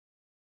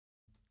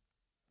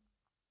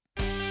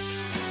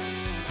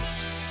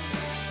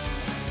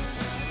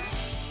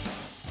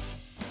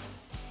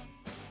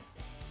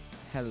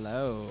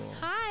Hello.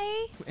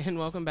 Hi. And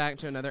welcome back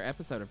to another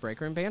episode of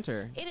Breakroom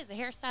Banter. It is a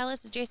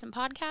hairstylist adjacent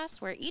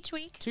podcast where each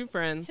week Two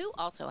friends who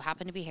also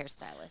happen to be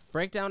hairstylists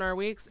break down our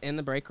weeks in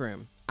the break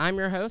room. I'm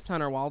your host,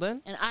 Hunter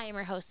Walden. and I am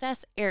your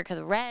hostess, Ericka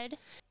the Red.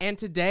 And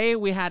today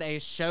we had a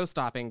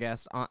show-stopping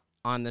guest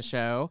on the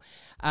show.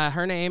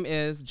 Her name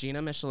is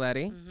Gina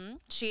Micheletti.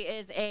 She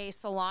is a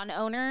salon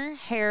owner,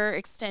 hair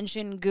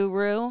extension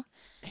guru,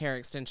 Hair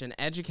extension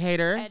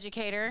educator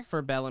educator,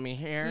 for Bellami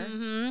Hair.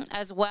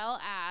 as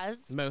well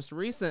as Most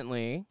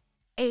recently,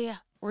 a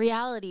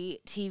reality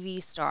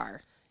TV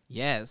star.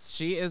 yes,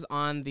 she is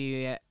on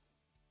the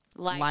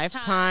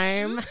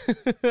Lifetime.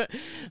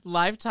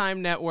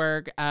 Lifetime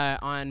Network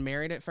on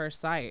Married at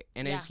First Sight.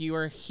 And Yeah. if you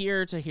are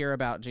here to hear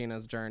about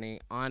Gina's journey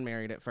on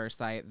Married at First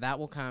Sight, that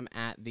will come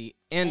at the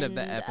end of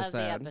the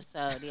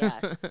episode.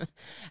 Yes.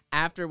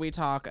 After we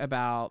talk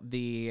about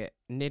the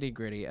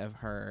nitty-gritty of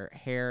her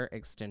hair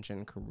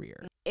extension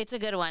career. It's a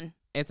good one.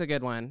 It's a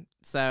good one. You're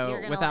So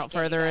gonna without like it,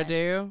 further you guys.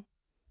 ado,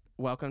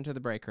 welcome to the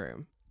break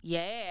room.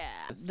 Yeah.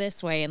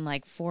 This way in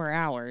like 4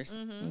 hours.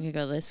 When you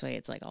go this way,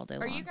 it's like all day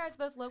Are long. you guys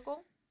both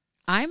local?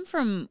 I'm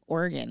from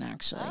Oregon,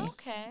 actually.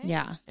 Okay.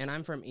 Yeah. And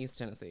I'm from East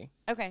Tennessee.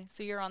 Okay,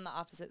 so you're on the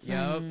opposite side.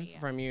 Yep,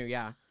 from you,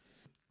 yeah.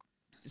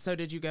 So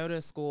did you go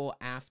to school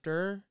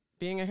after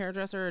being a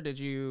hairdresser, or did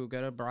you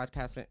go to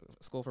broadcasting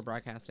school for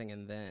broadcasting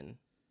and then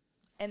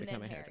And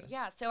become then a hair. hairdresser?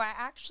 Yeah, so I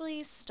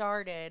actually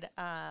started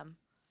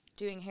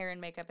doing hair and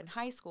makeup in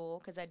high school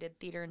because I did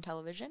theater and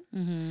television.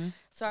 Mm-hmm.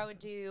 So I would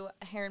do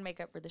hair and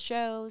makeup for the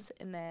shows,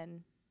 and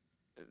then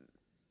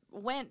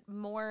went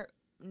more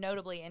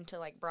notably into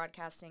like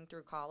broadcasting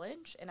through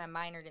college, and I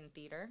minored in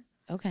theater.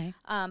 Okay.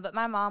 But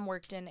my mom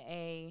worked in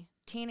a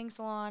tanning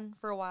salon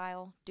for a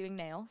while doing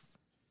nails.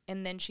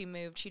 And then she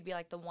moved. She'd be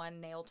like the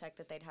one nail tech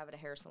that they'd have at a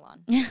hair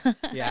salon. I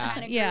Yeah.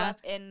 kind of grew Yeah.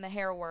 up in the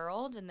hair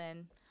world, and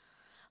then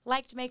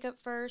liked makeup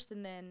first,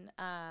 and then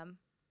I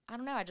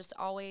don't know. I just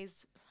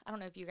always, I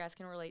don't know if you guys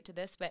can relate to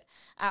this, but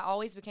I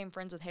always became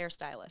friends with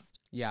hairstylists.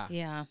 Yeah.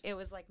 Yeah. It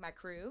was like my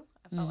crew.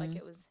 I felt like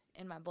it was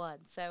in my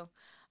blood. So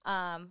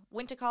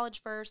went to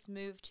college first,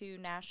 moved to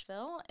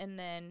Nashville, and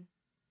then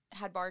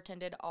had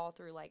bartended all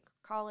through like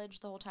college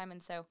the whole time,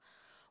 and so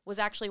was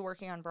actually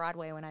working on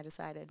Broadway when I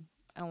decided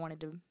I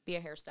wanted to be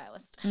a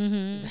hairstylist.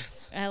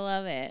 Mm-hmm. I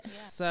love it.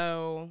 Yeah.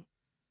 So,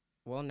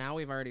 well, now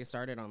we've already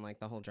started on like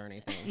the whole journey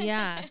thing.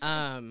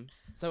 Yeah.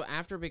 So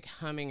after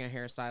becoming a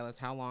hairstylist,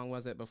 how long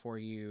was it before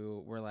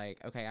you were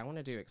like, okay, I want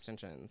to do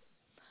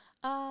extensions?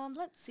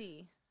 Let's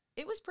see.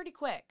 It was pretty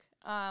quick.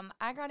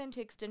 I got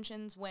into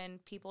extensions when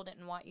people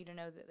didn't want you to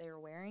know that they were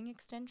wearing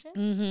extensions.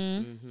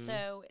 Mm-hmm.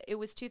 So it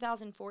was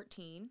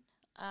 2014,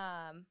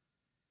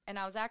 and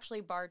I was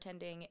actually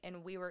bartending,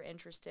 and we were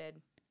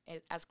interested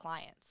as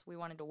clients. We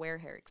wanted to wear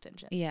hair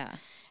extensions. Yeah.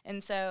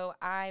 And so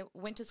I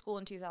went to school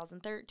in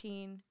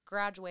 2013,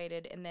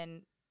 graduated, and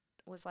then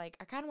was like,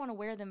 I kind of want to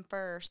wear them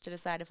first to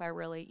decide if I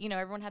really,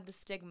 everyone had the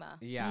stigma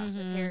Yeah. with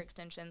hair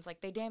extensions,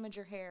 like they damage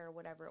your hair or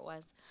whatever it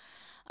was.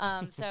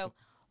 So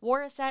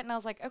wore a set, and I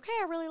was like, okay,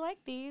 I really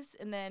like these.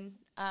 And then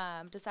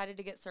decided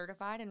to get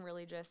certified, and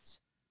really just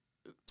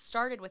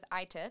started with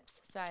eye tips.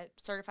 So I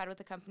certified with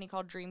a company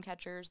called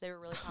Dreamcatchers. They were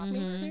really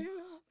popular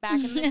back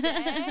in the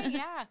day.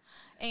 Yeah.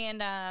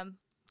 And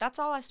that's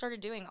all I started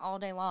doing all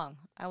day long.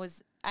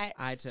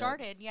 I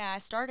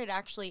started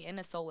actually in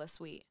a sola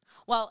suite.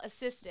 Well,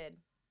 assisted.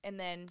 And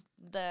then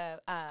the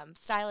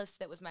stylist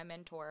that was my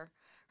mentor,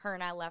 her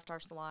and I left our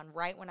salon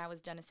right when I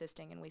was done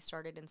assisting, and we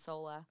started in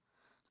sola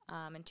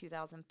in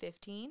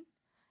 2015.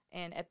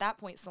 And at that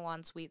point,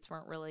 salon suites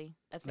weren't really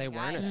a thing. They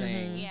weren't a either.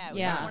 thing. Yeah, it was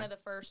Yeah. like one of the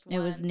first ones. It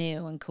was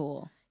new and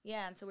cool.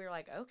 Yeah, and so we were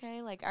like,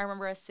 okay. Like, I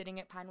remember us sitting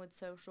at Pinewood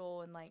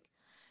Social and, like,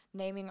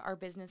 naming our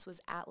business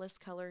was Atlas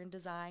Color and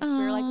Design. So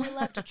we were like, we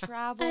love to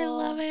travel. I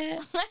love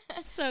it.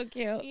 So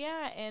cute.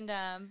 Yeah, and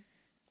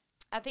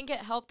I think it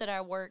helped that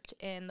I worked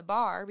in the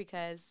bar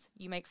because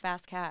you make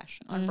fast cash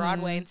on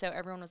Broadway. And so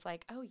everyone was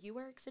like, oh, you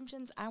wear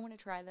extensions? I want to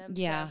try them.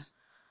 Yeah.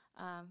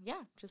 So,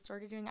 just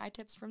started doing eye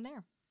tips from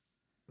there.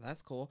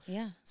 That's cool.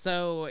 Yeah.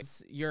 So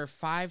you're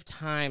 5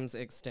 times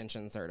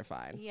extension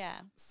certified. Yeah.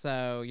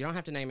 So you don't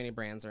have to name any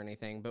brands or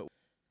anything, but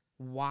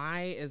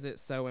why is it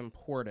so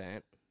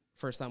important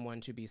for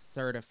someone to be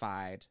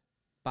certified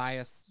by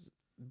a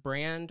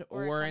brand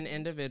Or a or an company.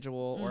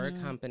 individual or a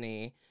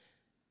company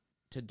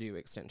to do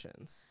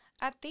extensions?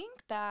 I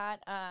think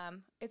that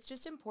it's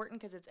just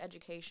important because it's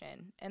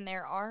education. And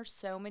there are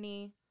so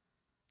many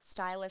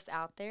stylists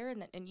out there.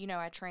 And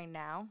I train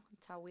now.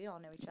 That's how we all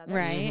know each other.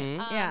 Right.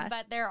 Mhm. Yeah.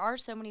 But there are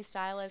so many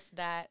stylists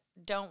that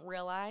don't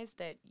realize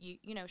that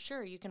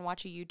sure, you can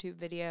watch a YouTube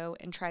video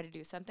and try to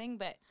do something,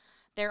 but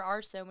there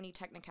are so many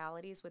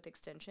technicalities with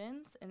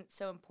extensions, and it's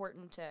so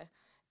important to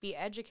be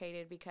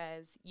educated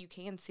because you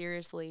can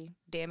seriously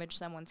damage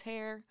someone's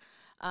hair.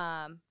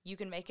 You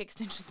can make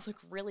extensions look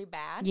really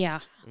bad. Yeah.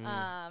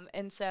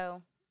 And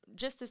so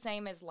just the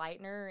same as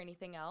lightener or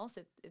anything else,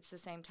 it's the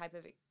same type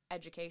of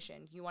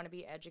education. You want to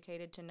be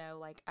educated to know,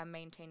 like, I'm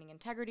maintaining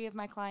integrity of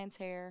my client's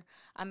hair.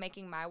 I'm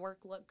making my work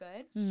look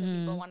good, so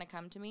people want to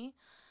come to me.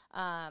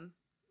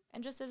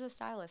 And just as a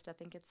stylist, I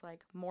think it's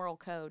like moral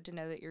code to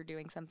know that you're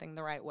doing something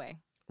the right way.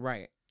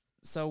 Right.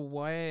 So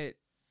what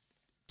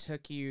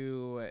took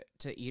you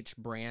to each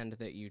brand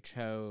that you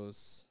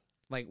chose?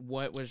 Like,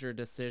 what was your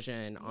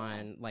decision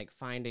on, like,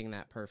 finding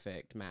that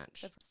perfect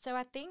match? So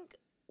I think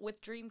with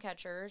dream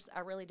catchers, I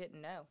really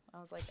didn't know. I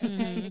was like,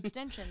 okay,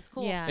 extensions,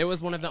 cool. Yeah. It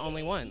was one of the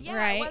only ones. Yeah,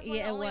 Right? it was one of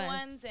Yeah, the it only was.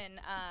 ones.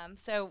 And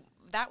so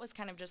that was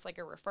kind of just like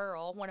a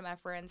referral. One of my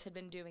friends had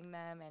been doing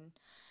them, and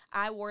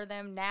I wore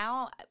them.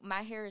 Now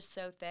my hair is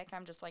so thick,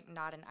 I'm just like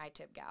not an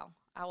eye-tip gal.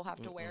 I will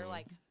have to wear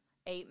like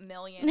 8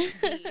 million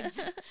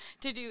beads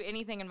to do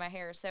anything in my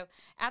hair. So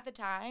at the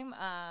time,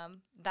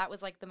 that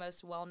was like the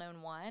most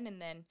well-known one. And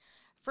then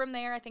from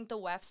there, I think the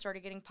weft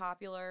started getting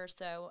popular.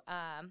 So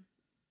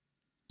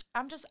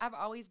I've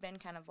always been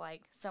kind of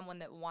like someone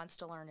that wants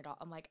to learn it all.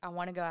 I'm like, I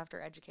want to go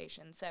after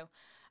education. So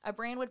a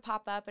brand would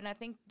pop up, and I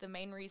think the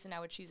main reason I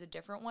would choose a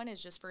different one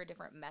is just for a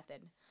different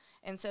method.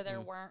 And so there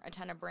weren't a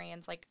ton of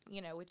brands. Like,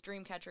 you know, with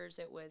dream catchers,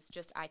 it was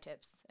just eye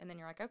tips. And then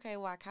you're like, okay,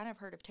 well, I kind of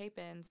heard of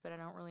tape-ins, but I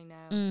don't really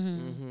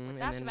know what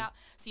that's about.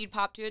 So you'd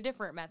pop to a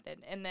different method.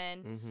 And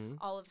then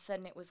all of a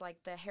sudden it was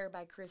like the Hair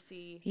by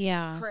Chrissy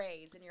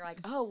craze. And you're like,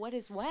 oh, what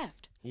is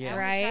weft? Yes.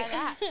 Right.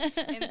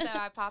 That. And so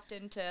I popped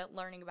into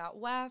learning about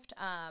weft.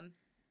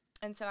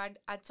 And so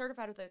I'd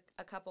certified with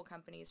a couple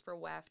companies for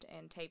weft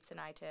and tapes and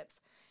eye tips.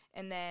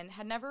 And then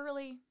had never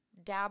really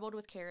dabbled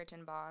with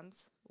keratin bonds,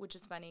 which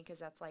is funny because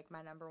that's like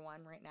my number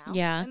one right now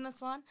in the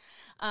salon.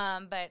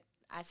 But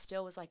I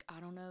still was like, I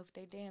don't know if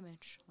they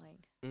damage.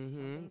 Like,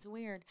 something's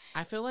weird.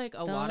 I feel like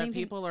a lot of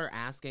people are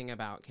asking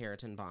about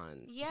keratin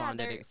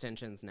bonded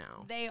extensions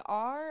now. They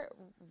are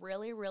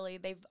really, really,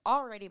 they've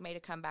already made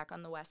a comeback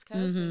on the West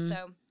Coast. And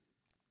so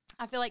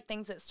I feel like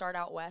things that start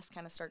out west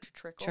kind of start to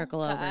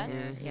trickle over us.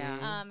 here.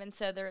 Yeah. And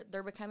so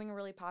they're becoming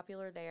really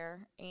popular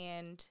there.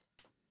 And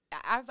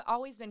I've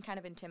always been kind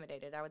of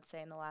intimidated, I would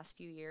say, in the last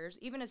few years,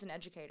 even as an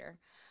educator.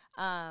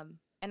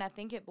 And I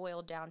think it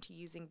boiled down to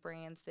using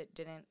brands that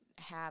didn't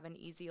have an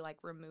easy, like,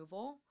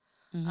 removal.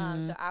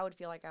 So I would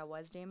feel like I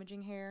was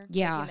damaging hair,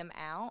 taking them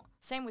out.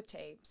 Same with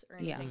tapes or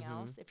anything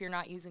else. If you're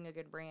not using a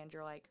good brand,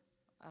 you're like,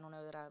 I don't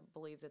know that I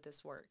believe that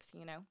this works,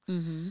 you know?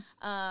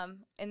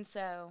 And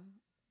so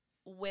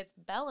with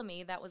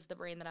Bellami, that was the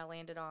brand that I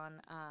landed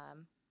on.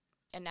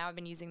 And now I've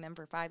been using them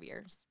for 5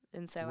 years.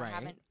 And so I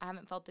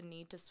haven't felt the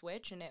need to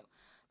switch. And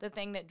the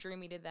thing that drew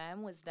me to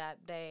them was that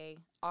they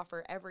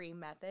offer every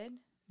method.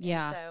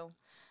 Yeah. And so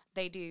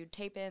they do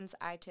tape-ins,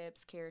 eye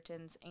tips,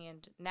 keratins,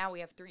 and now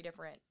we have 3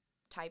 different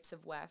types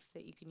of weft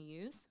that you can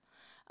use.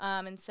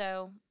 And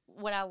so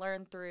what I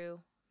learned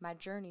through my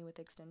journey with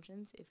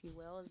extensions, if you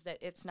will, is that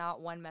it's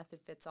not one method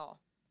fits all,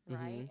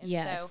 right?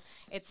 And so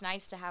it's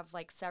nice to have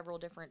like several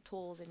different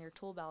tools in your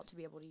tool belt to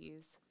be able to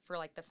use for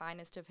like the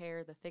finest of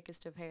hair, the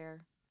thickest of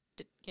hair,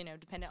 you know,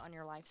 dependent on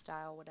your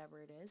lifestyle, whatever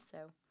it is. So,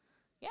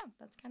 yeah,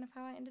 that's kind of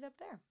how I ended up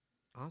there.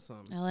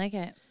 Awesome. I like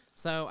it.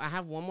 So I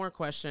have one more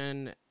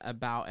question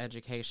about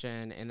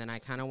education, and then I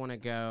kind of want to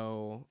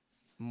go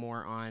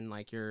more on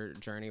like your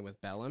journey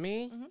with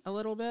Bellami a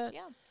little bit.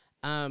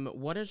 Yeah.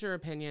 What is your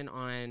opinion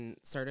on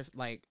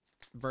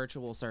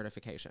virtual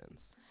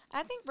certifications?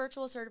 I think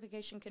virtual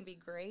certification can be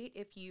great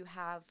if you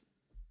have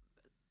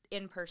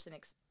in-person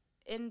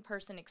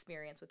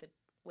experience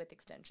with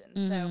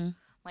extensions. So,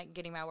 like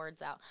getting my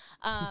words out.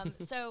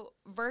 So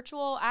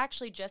virtual, I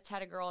actually just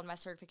had a girl in my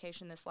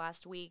certification this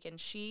last week, and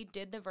she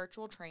did the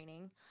virtual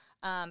training.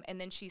 And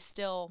then she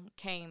still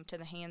came to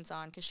the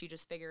hands-on because she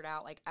just figured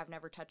out, like, I've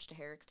never touched a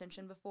hair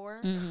extension before.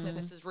 So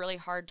this is really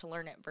hard to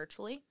learn it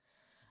virtually.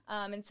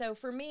 And so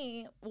for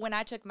me, when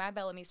I took my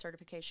Bellami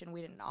certification, we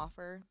didn't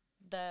offer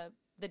the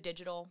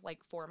digital,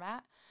 like,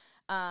 format.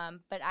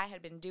 But I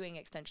had been doing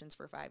extensions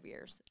for 5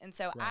 years. And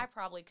so I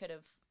probably could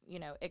have, you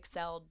know,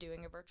 excelled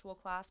doing a virtual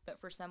class. But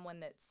for someone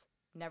that's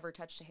never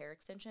touched a hair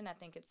extension, I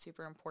think it's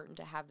super important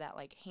to have that,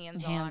 like,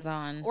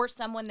 hands-on. Or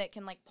someone that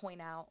can, like,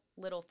 point out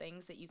little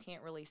things that you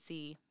can't really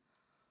see,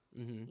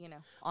 you know,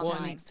 online.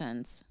 That makes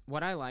sense.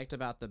 What I liked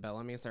about the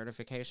Bellami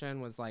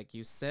certification was, like,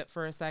 you sit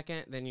for a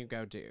second, then you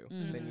go do.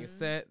 Then you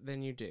sit,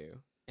 then you do.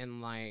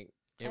 And, like,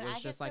 it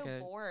was just like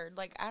bored.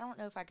 Like, I don't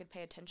know if I could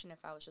pay attention if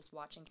I was just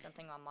watching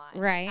something online.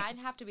 Right. I'd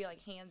have to be, like,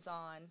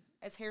 hands-on.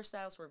 As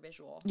hairstylists, we're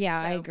visual. Yeah,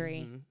 I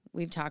agree.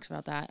 We've talked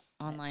about that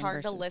online. It's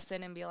hard to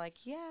listen and be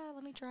like, yeah,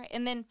 let me try.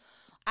 And then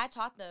I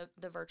taught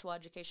the virtual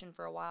education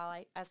for a while.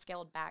 I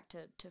scaled back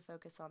to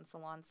focus on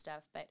salon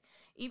stuff. But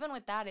even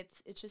with that,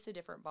 it's just a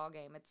different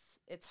ballgame.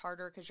 It's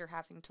harder because you're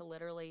having to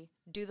literally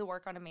do the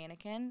work on a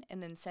mannequin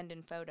and then send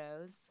in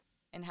photos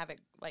and have it,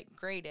 like,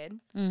 graded.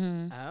 Oh.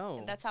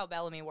 And that's how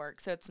Bellami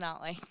works. So it's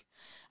not like,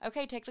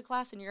 okay, take the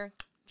class and you're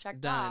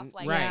checked done. off.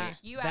 Like, Right.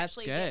 you That's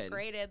actually get good.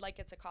 graded like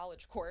it's a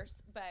college course.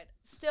 But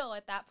still,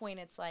 at that point,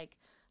 it's like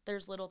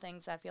there's little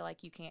things I feel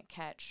like you can't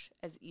catch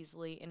as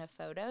easily in a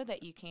photo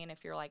that you can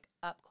if you're, like,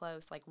 up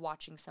close, like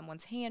watching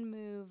someone's hand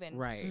move and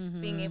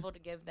being able to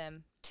give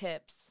them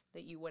tips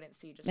that you wouldn't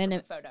see just from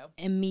a photo.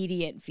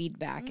 Immediate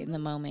feedback in the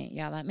moment.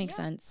 Yeah, that makes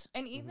sense.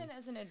 And even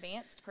as an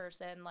advanced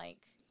person, like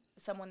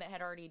someone that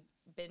had already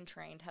been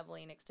trained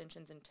heavily in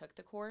extensions and took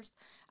the course,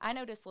 I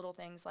noticed little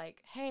things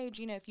like, hey,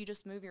 Gina, if you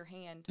just move your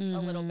hand a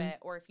little bit,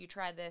 or if you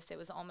try this, it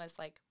was almost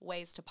like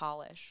ways to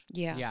polish.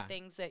 Yeah.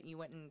 Things that you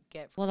wouldn't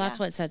get. Well, that's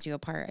what sets you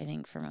apart, I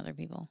think, from other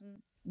people.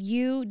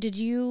 Mm. Did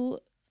you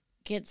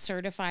get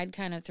certified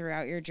kind of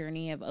throughout your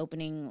journey of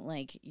opening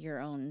like your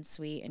own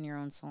suite and your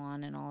own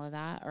salon and all of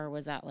that? Or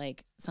was that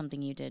like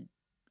something you did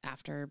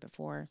after,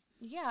 before?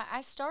 Yeah,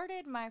 I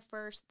started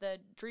the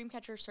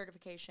Dreamcatcher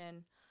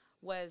certification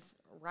was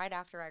right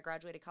after I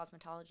graduated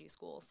cosmetology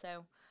school.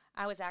 So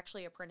I was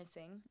actually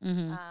apprenticing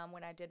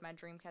when I did my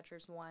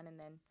Dreamcatchers one. And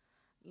then,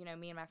 you know,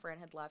 me and my friend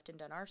had left and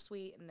done our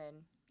suite. And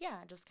then,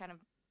 I just kind of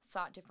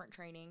sought different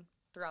training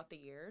throughout the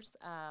years.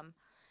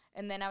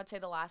 And then I would say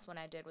the last one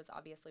I did was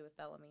obviously with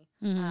Bellami.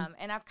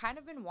 And I've kind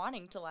of been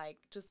wanting to, like,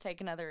 just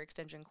take another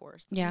extension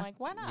course. Yeah. I'm like,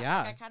 why not? Yeah.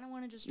 Like, I kind of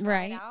want to just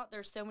try it out.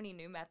 There's so many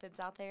new methods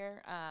out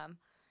there.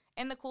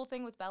 And the cool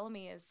thing with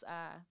Bellami is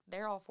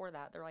they're all for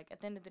that. They're like, at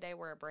the end of the day,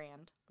 we're a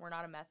brand. We're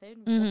not a method.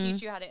 We'll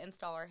teach you how to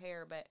install our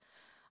hair, but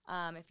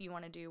if you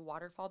want to do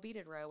waterfall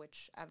beaded row,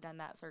 which I've done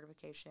that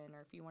certification,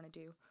 or if you want to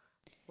do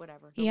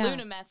whatever, the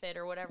Luna method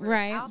or whatever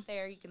is out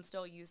there, you can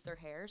still use their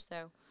hair.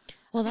 So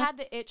I've had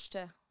the itch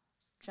to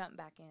jump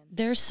back in.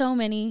 There's so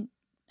many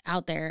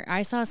out there.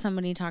 I saw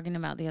somebody talking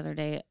about the other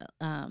day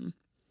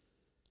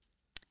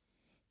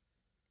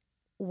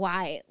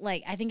why,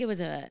 like, I think it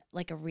was a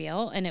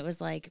reel, and it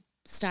was like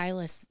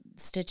stylists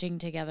stitching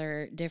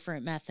together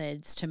different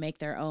methods to make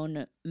their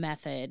own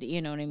method, you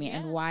know what I mean?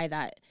 And why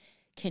that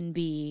can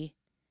be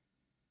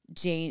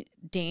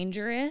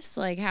dangerous,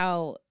 like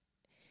how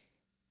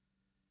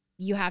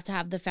you have to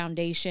have the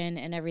foundation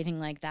and everything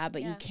like that,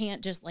 but you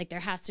can't just, like,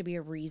 there has to be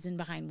a reason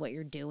behind what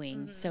you're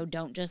doing. So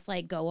don't just,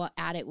 like, go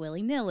at it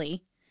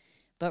willy-nilly,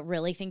 but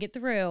really think it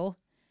through,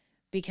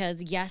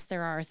 because yes,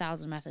 there are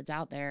 1,000 methods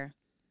out there,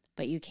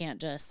 but you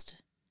can't just,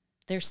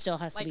 there still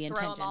has to be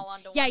intention.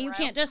 Yeah, you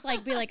can't just,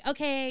 like, be like,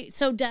 okay,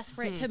 so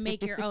desperate to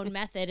make your own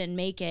method and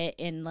make it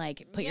and,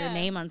 like, put your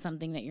name on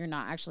something that you're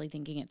not actually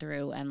thinking it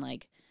through and,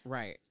 like,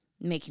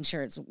 making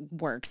sure it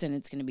works and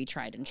it's going to be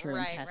tried and true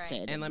and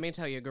tested. And let me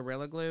tell you,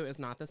 Gorilla Glue is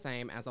not the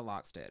same as a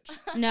lock stitch.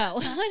 No,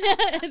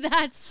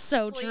 that's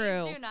so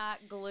true. Please do not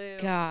glue on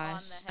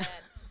the head.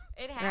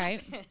 It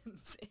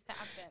happens. It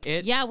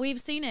happens. Yeah,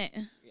 we've seen it.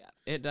 Yeah.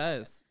 It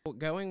does.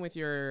 Going with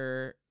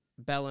your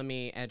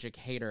Bellami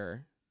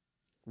educator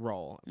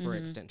role for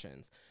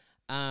extensions,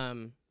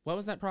 what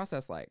was that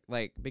process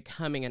like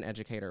becoming an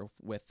educator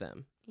with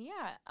them?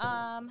 Yeah,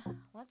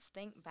 let's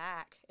think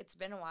back. It's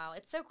been a while.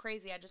 It's so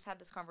crazy. I just had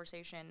this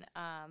conversation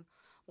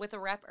with a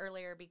rep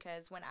earlier,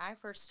 because when I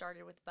first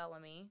started with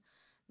Bellami,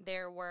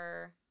 there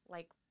were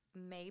like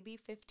maybe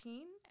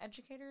 15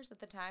 educators at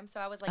the time. So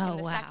I was like in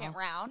the second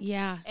round.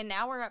 Yeah. And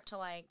now we're up to,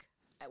 like,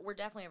 we're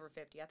definitely over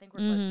 50. I think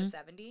we're close to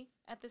 70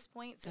 at this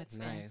point. So That's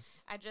it's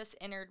nice. I just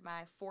entered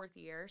my 4th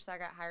year, so I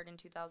got hired in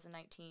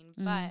 2019.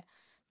 But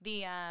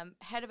the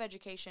head of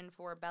education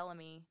for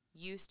Bellami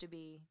used to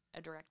be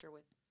a director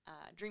with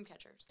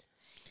Dreamcatchers.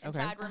 And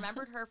so I'd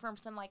remembered her from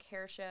some, like,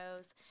 hair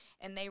shows,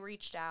 and they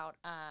reached out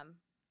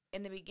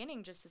in the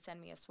beginning just to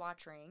send me a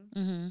swatch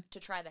ring to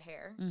try the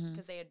hair,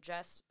 because they had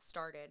just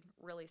started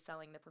really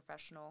selling the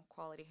professional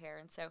quality hair.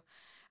 And so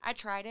I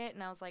tried it,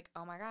 and I was like,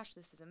 oh my gosh,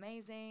 this is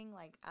amazing.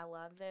 Like, I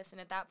love this.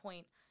 And at that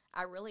point,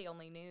 I really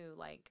only knew,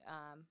 like,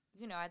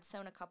 you know, I'd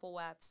sewn a couple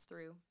wefts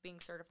through being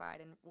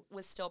certified and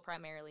was still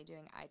primarily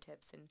doing eye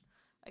tips and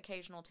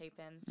occasional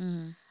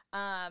tape-ins.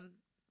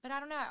 But I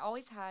don't know, I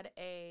always had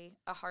a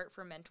heart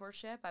for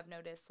mentorship. I've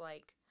noticed,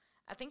 like,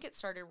 I think it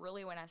started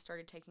really when I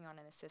started taking on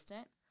an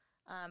assistant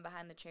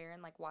behind the chair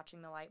and, like,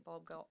 watching the light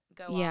bulb go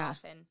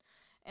off.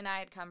 And I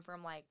had come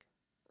from, like,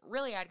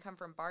 I'd come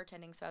from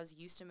bartending, so I was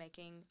used to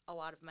making a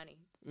lot of money.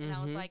 And I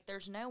was like,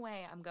 there's no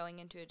way I'm going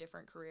into a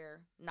different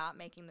career not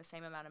making the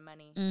same amount of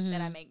money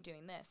that I make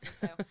doing this.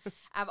 And so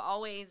I've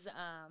always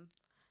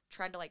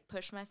tried to, like,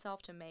 push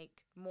myself to make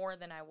more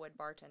than I would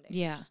bartending,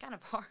 which is kind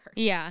of hard.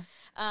 Yeah.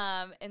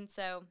 And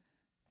so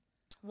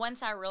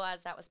once I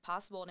realized that was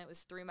possible, and it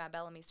was through my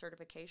Bellami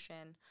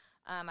certification,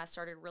 I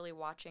started really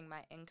watching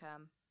my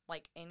income,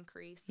 like,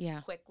 increase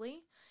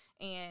quickly,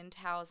 and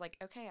how I was like,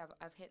 okay,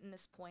 I've hit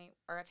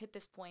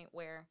this point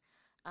where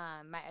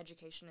my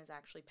education is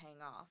actually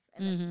paying off,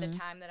 and the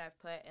time that I've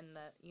put in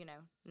the, you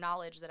know,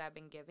 knowledge that I've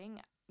been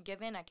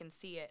given, I can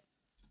see it,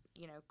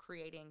 you know,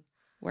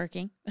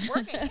 working.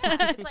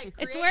 Yeah. It's like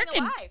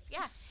creating a life.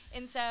 Yeah.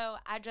 And so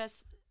I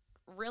just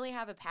really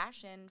have a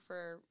passion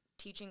for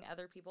teaching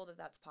other people that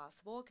that's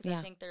possible, because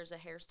I think there's a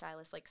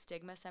hairstylist, like,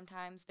 stigma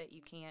sometimes that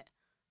you can't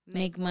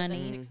make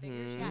money. 6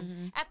 figures. Yeah.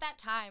 At that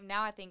time,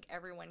 now I think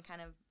everyone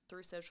kind of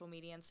through social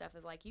media and stuff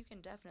is like, you can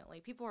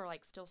definitely, people are,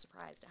 like, still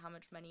surprised at how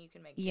much money you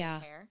can make doing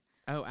hair.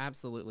 Oh,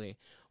 absolutely.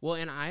 Well,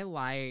 and I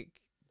like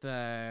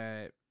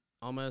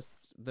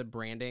almost the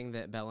branding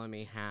that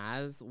Bellami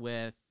has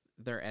with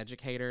their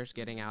educators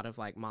getting out of,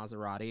 like,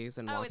 Maseratis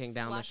and walking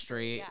down the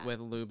street with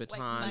Louboutins. Like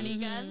money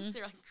guns.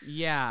 You're like,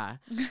 yeah.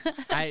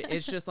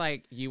 It's just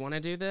like, you want to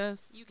do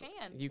this? You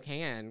can. You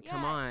can. Yeah.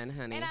 Come on,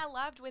 honey. And I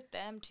loved with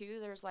them, too,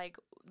 there's, like,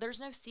 there's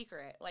no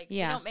secret. Like,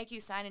 Yeah. we don't make you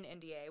sign an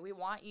NDA. We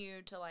want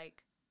you to,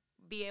 like,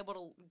 be able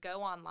to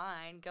go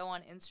online, go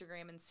on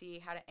Instagram and see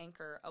how to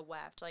anchor a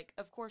weft. Like,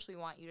 of course we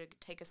want you to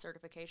take a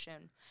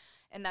certification,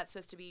 and that's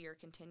supposed to be your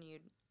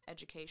continued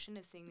education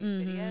is seeing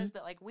these videos,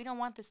 but, like, we don't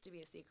want this to be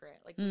a secret.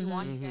 Like, we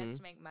want you guys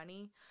to make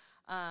money.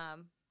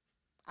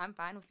 I'm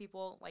fine with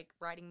people, like,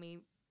 writing me,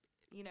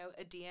 you know,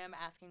 a DM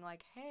asking,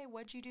 like, hey,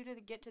 what'd you do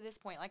to get to this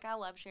point? Like, I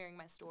love sharing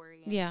my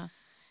story.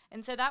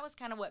 And so that was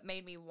kind of what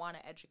made me want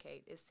to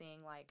educate, is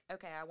seeing, like,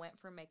 okay, I went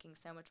from making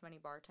so much money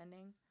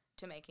bartending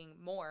to making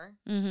more,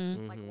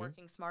 like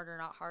working smarter,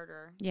 not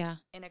harder,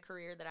 in a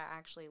career that I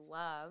actually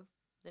love,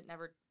 that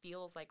never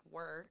feels like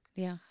work.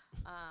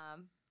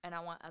 And I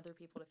want other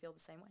people to feel the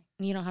same way.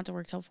 You don't have to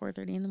work till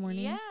 4:30 in the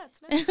morning. Yeah,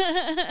 it's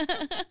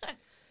nice.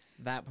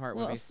 That part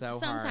would be so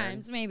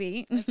sometimes, hard.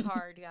 maybe. It's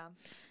hard, yeah.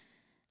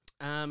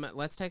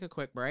 Let's take a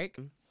quick break.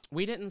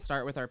 We didn't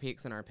start with our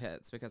peaks and our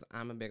pits because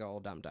I'm a big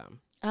old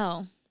dum-dum.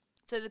 Oh.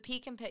 So the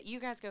peak and pit, you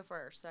guys go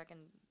first so I can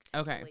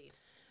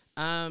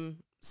lead.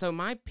 So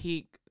my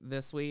peak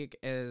this week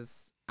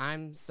is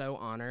I'm so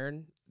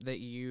honored that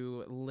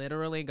you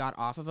literally got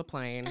off of a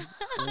plane,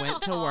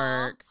 went to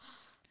work,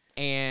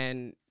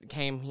 and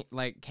came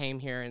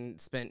here and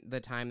spent the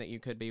time that you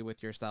could be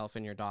with yourself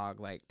and your dog,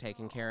 like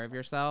taking care of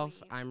yourself.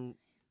 Sweet. I'm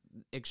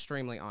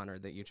extremely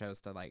honored that you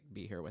chose to like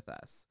be here with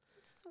us.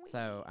 Sweet.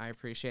 So I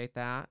appreciate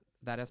that.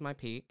 That is my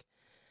peak.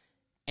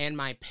 And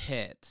my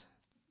pit.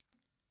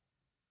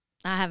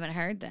 I haven't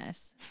heard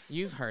this.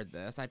 You've heard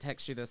this. I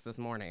texted you this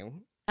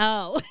morning.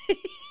 Oh.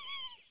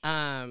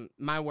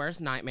 My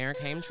worst nightmare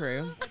came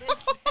true. What is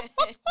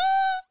it?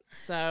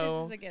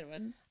 So This is a good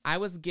one. I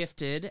was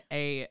gifted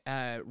a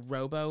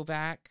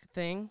RoboVac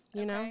thing,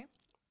 you know,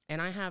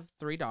 and I have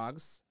 3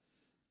 dogs.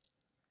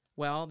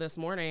 Well, this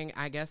morning,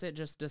 I guess it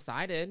just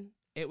decided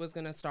it was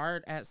going to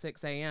start at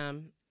 6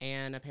 a.m.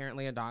 and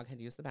apparently a dog had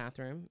used the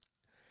bathroom.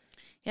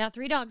 Yeah,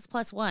 3 dogs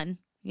plus 1.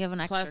 You have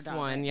an extra Plus dog.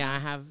 1, right? yeah, I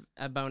have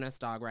a bonus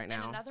dog right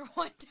now. And another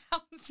one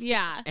downstairs.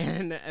 Yeah.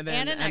 And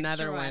then an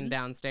another extra one one.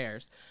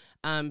 downstairs.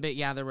 But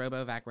yeah, the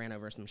RoboVac ran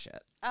over some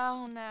shit.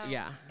 Oh, no.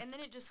 Yeah. And then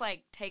it just,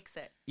 like, takes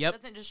it. Yep.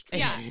 It doesn't just,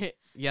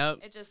 Yep.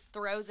 it just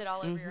throws it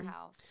all over your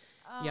house.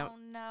 Oh, Yep.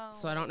 no.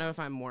 So I don't know if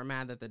I'm more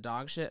mad that the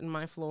dog shit in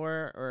my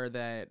floor or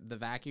that the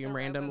vacuum The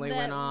randomly RoboVac.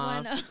 went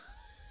off.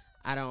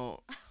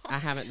 I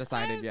haven't I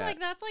decided was yet. like,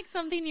 that's like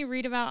something you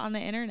read about on the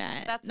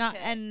internet. That's a not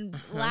pit. and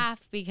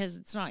laugh because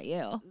it's not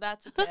you.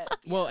 That's a pit.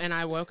 Well, and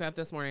I woke up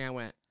this morning, I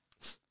went,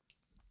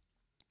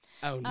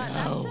 oh no.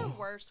 That's the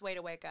worst way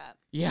to wake up.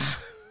 Yeah.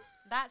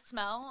 That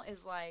smell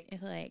is like,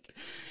 It's like,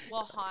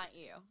 will haunt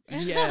you.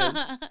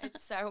 Yes.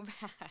 It's so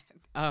bad.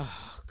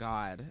 Oh,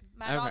 God.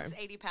 My dog's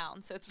 80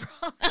 pounds, so it's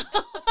probably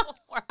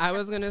worse. I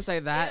was going to say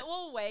that. It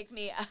will wake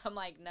me up. I'm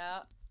like, no.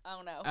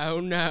 Oh, no. Oh,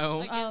 no.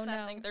 Like, Oh, if no.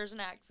 something, there's an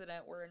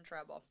accident, we're in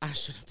trouble. I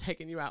should have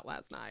taken you out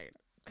last night.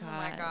 Oh,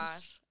 my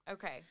gosh.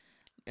 Okay.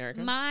 Ericka?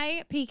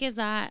 my peak is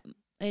that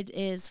it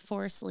is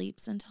 4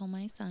 sleeps until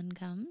my son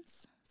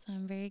comes. So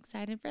I'm very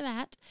excited for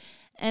that.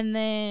 And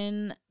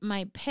then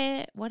my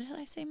pit, what did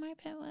I say my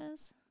pit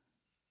was?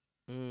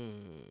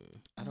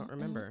 I don't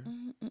remember.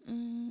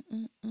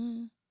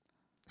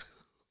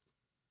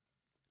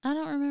 I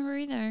don't remember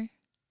either.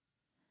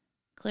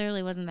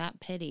 Clearly wasn't that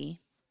pity.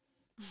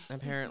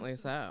 Apparently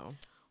so.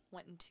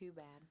 Wasn't too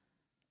bad.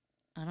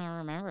 I don't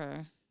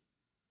remember.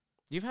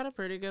 You've had a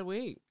pretty good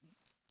week.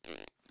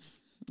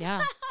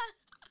 Yeah.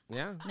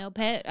 Yeah. No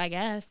pit, I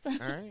guess. All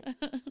right.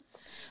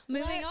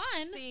 Moving Let's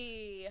on.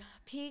 see.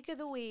 Peak of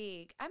the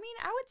week. I mean,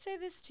 I would say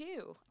this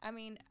too. I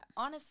mean,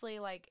 honestly,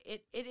 like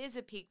it is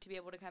a peak to be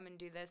able to come and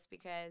do this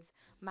because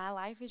my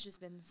life has just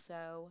been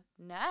so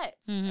nuts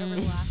over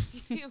the last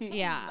few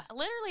Yeah.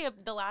 Literally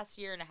the last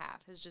year and a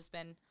half has just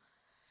been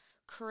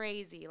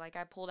crazy. Like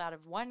I pulled out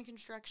of one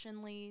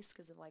construction lease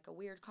because of like a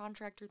weird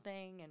contractor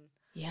thing and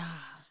Yeah.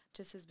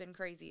 just has been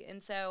crazy.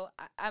 And so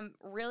I'm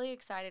really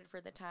excited for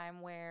the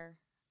time where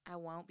I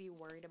won't be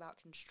worried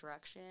about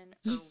construction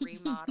or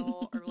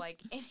remodel or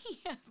like any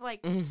of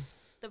like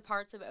the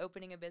parts of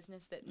opening a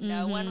business that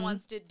no one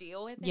wants to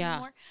deal with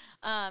anymore.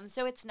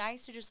 So it's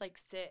nice to just like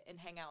sit and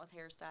hang out with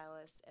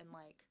hairstylists and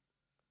like,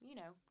 you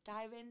know,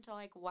 dive into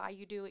like why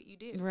you do what you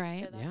do.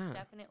 Right. So that's Yeah.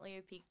 definitely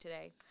a peak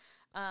today.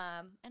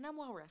 And I'm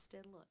well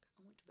rested. Look,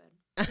 I went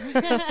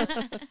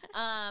to bed.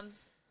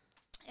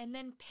 And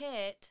then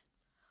pit,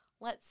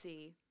 let's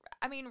see.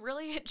 I mean,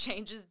 really, it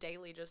changes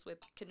daily just with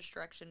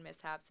construction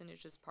mishaps, and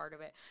it's just part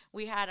of it.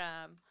 We had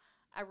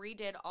I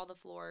redid all the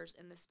floors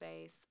in the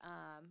space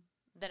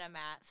that I'm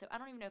at. So I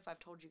don't even know if I've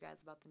told you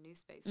guys about the new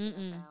space that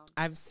I found.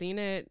 I've seen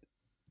it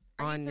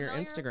Are you on your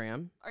familiar?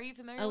 Instagram. Are you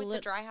familiar with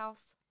the dry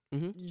house?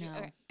 No.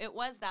 Okay, it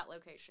was that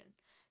location.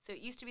 So it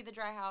used to be the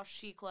dry house.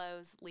 She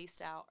closed,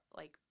 leased out,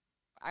 like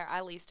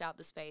I leased out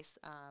the space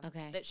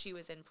that she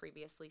was in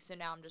previously. So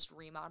now I'm just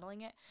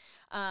remodeling it.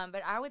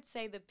 But I would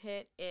say the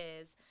pit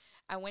is,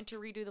 I went to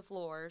redo the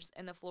floors,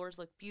 and the floors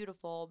look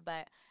beautiful,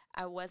 but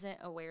I wasn't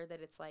aware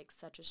that it's like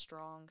such a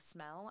strong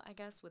smell, I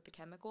guess, with the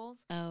chemicals.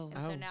 Oh.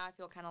 And so now I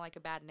feel kind of like a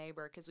bad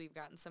neighbor because we've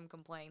gotten some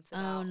complaints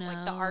about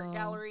like the art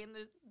gallery in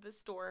the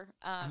store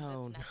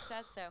that's next to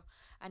us. So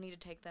I need to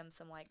take them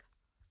some like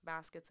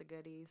baskets of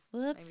goodies.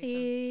 Whoopsies.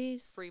 Maybe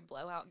some free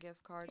blowout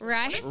gift cards.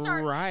 Right. Start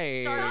on a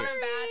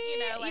bad, you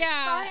know, like,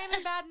 sorry I'm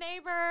a bad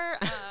neighbor.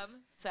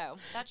 So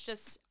that's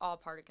just all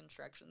part of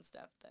construction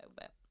stuff, though.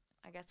 But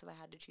I guess if I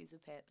had to choose a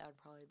pit, that would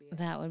probably be it.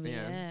 That would be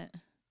it.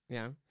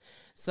 Yeah.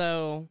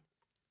 So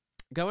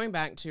going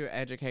back to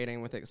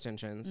educating with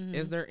extensions,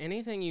 is there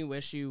anything you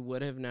wish you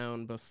would have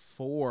known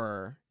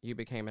before you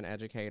became an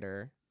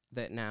educator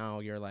that now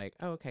you're like,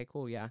 oh, okay,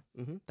 cool, yeah,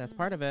 that's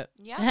part of it?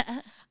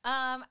 Yeah.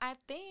 I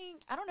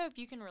think, I don't know if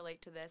you can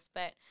relate to this,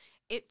 but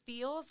it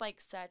feels like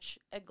such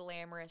a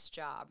glamorous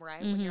job,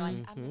 right? When you're like,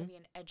 I'm going to be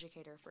an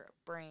educator for a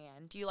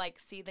brand. You like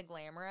see the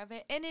glamour of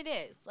it. And it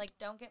is. Like,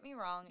 don't get me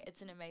wrong.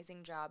 It's an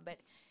amazing job, but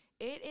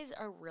it is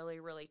a really,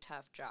 really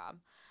tough job.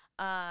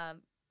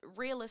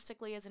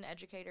 Realistically, as an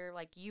educator,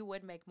 like you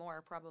would make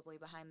more probably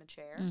behind the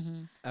chair.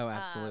 Oh,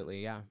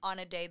 absolutely, yeah. On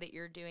a day that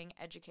you're doing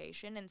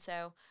education. And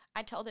so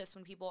I tell this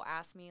when people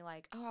ask me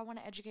like, oh, I want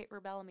to educate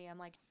for Bellami. I'm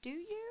like, do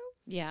you?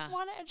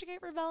 Want to educate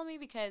for Bellami?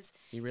 Because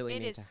you really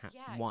need to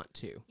want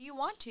to. You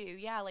want to,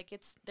 yeah. Like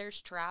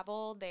there's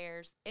travel,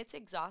 it's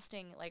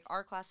exhausting. Like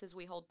our classes,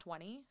 we hold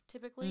 20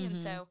 typically, and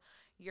so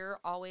you're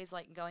always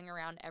like going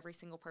around every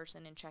single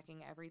person and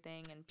checking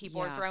everything, and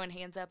people are throwing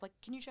hands up like,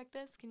 can you check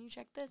this? Can you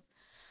check this?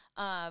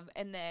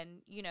 And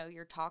then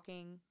you're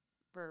talking.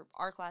 For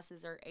our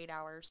classes are 8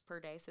 hours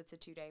per day, so it's a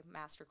 2-day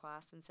master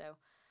class, and so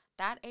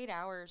that 8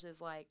 hours is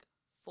like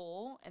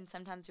full. And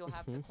sometimes you'll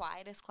have the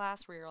quietest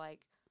class where you're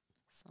like,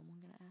 someone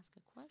gonna ask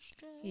a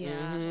question?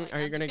 Yeah. Like,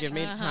 are you gonna give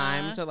me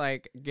time to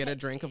like get a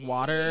drink of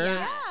water?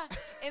 Yeah.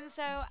 And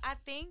so I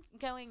think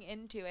going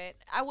into it,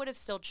 I would have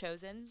still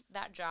chosen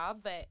that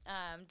job, but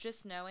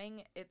just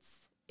knowing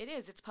it's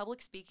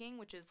public speaking,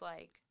 which is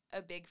like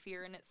a big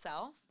fear in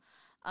itself.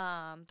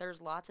 There's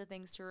lots of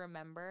things to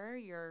remember.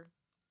 You're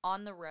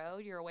on the road,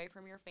 you're away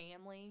from your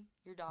family,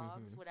 your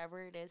dogs,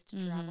 whatever it is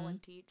to travel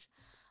and teach.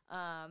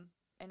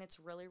 And it's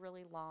really,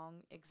 really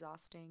long,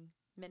 exhausting,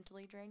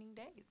 mentally draining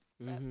days.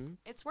 But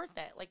it's worth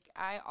it. Like,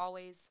 I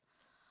always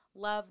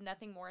love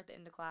nothing more at the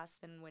end of class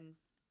than when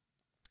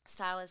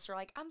stylists are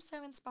like, I'm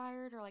so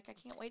inspired, or like, I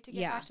can't wait to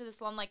get back to the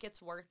salon. Like,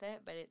 it's worth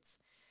it, but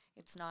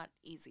it's not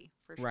easy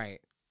for sure.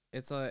 Right.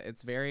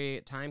 It's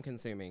very time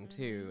consuming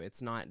too. It's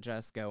not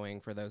just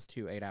going for those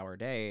 2 8-hour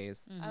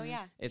days. Oh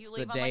yeah. It's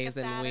the days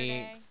and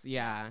weeks.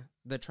 Yeah.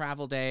 The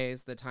travel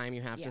days, the time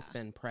you have to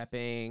spend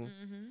prepping.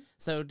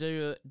 So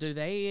do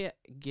they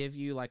give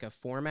you like a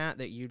format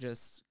that you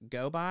just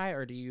go by,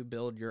 or do you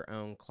build your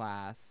own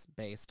class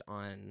based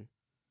on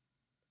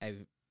a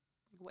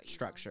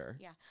structure?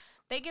 Yeah.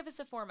 They give us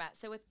a format.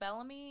 So with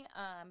Bellami,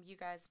 you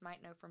guys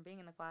might know from being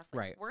in the class,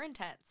 like, we're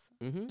intense.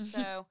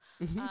 So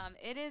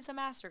it is a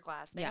master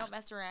class. They don't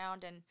mess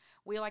around, and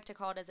we like to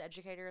call it as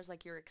educators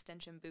like your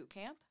extension boot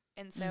camp.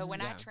 And so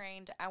when I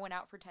trained, I went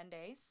out for 10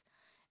 days,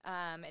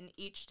 and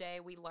each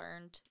day we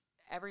learned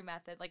every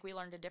method. Like, we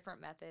learned a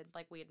different method,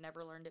 like we had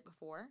never learned it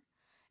before.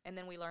 And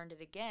then we learned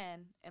it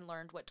again and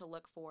learned what to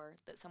look for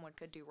that someone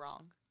could do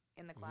wrong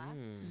in the class.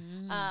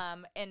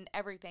 And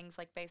everything's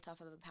like based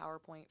off of a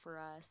PowerPoint for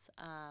us.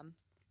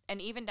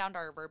 And even down to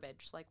our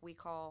verbiage, like we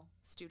call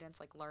students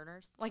like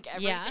learners. Like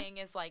everything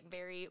is like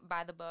very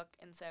by the book,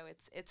 and so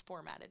it's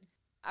formatted.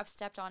 I've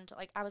stepped on to,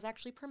 like, I was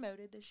actually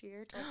promoted this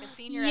year to like a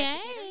senior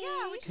educator.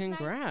 Yeah, which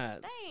Congrats.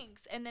 is nice.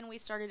 Thanks. And then we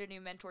started a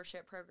new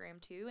mentorship program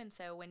too. And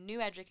so when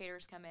new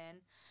educators come in,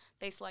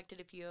 they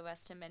selected a few of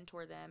us to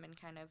mentor them and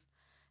kind of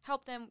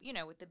help them,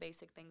 with the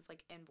basic things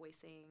like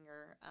invoicing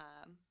or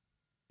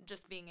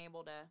just being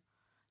able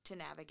to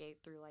navigate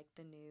through like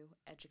the new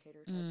educator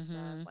type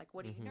stuff. Like,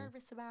 what are you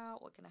nervous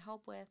about? What can I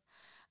help with?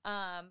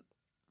 I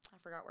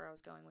forgot where I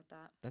was going with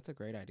that. That's a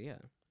great idea.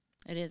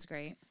 It is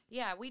great.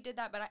 Yeah, we did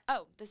that, but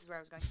this is where I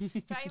was going.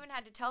 So I even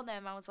had to tell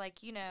them, I was like,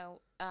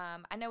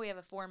 I know we have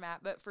a format,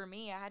 but for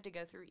me, I had to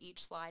go through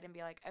each slide and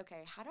be like,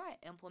 okay, how do I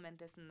implement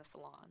this in the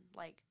salon?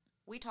 Like,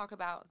 we talk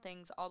about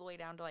things all the way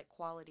down to like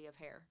quality of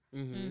hair.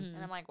 And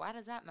I'm like, why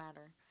does that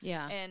matter?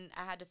 Yeah. And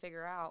I had to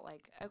figure out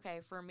like, okay,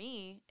 for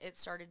me, it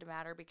started to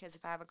matter because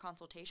if I have a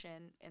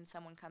consultation and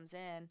someone comes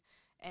in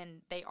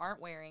and they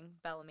aren't wearing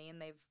Bellami and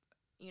they've,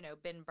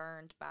 been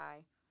burned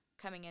by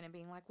coming in and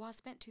being like, well, I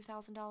spent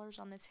 $2,000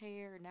 on this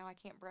hair and now I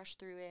can't brush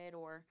through it,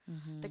 or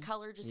the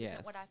color just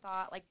isn't what I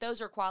thought. Like,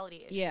 those are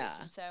quality issues. Yeah.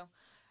 And so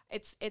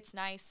it's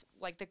nice,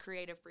 like the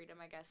creative freedom,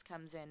 I guess,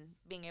 comes in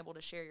being able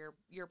to share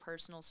your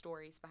personal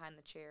stories behind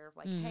the chair of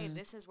like, hey,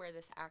 this is where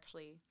this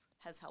actually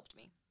has helped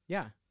me.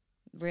 Yeah.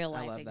 Real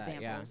life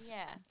examples.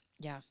 That,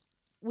 yeah.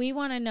 We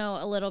want to know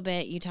a little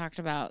bit. You talked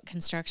about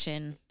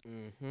construction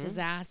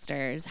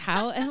disasters.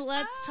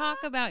 Let's talk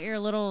about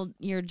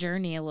your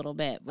journey a little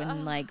bit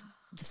when like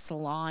the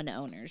salon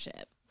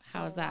ownership.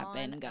 How's that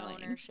been going?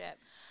 Ownership.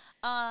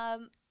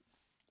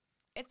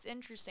 It's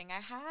interesting. I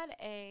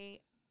had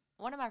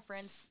one of my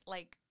friends,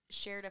 like,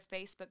 shared a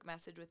Facebook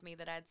message with me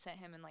that I had sent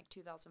him in like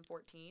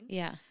 2014.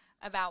 Yeah.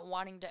 About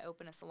wanting to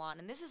open a salon.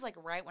 And this is like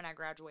right when I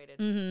graduated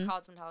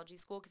cosmetology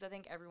school, because I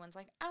think everyone's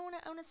like, I want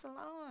to own a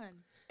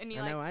salon. And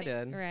you I know I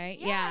did. Right.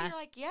 Yeah. You're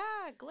like,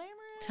 yeah, glamorous.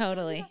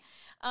 Totally.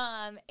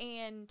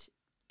 And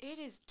it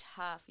is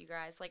tough, you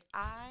guys. Like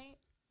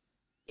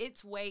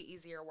it's way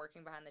easier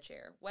working behind the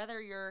chair.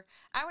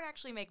 I would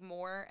actually make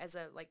more as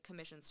a like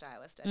commission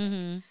stylist, I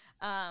think.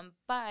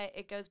 But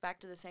it goes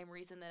back to the same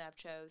reason that I've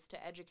chose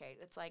to educate.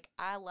 It's like,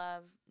 I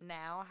love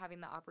now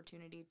having the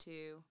opportunity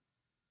to,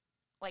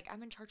 like,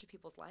 I'm in charge of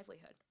people's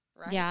livelihood,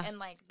 right? Yeah. And,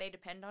 like, they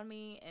depend on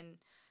me, and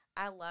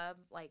I love,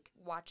 like,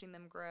 watching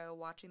them grow,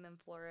 watching them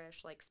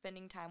flourish, like,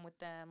 spending time with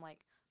them. Like,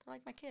 they're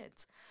like my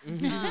kids.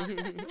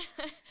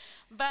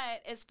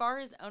 But as far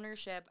as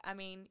ownership, I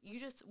mean, you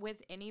just,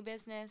 with any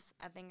business,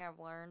 I think I've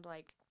learned,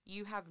 like,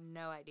 you have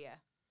no idea,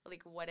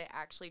 like, what it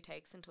actually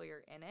takes until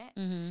you're in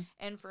it.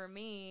 And for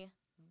me,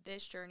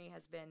 this journey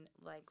has been,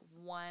 like,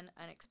 one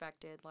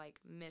unexpected, like,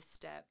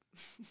 misstep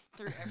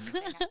through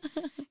everything.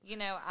 You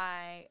know,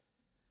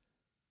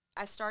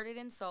 I started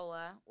in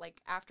Sola,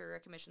 like, after a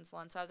commission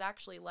salon. So I was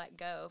actually let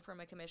go from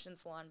a commission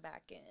salon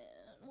back in,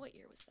 what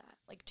year was that?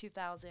 Like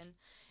 2018,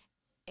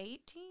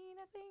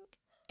 I think.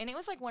 And it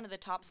was, like, one of the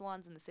top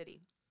salons in the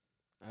city.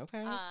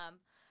 Okay.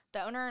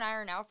 The owner and I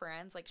are now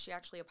friends. Like, she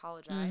actually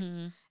apologized.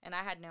 And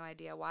I had no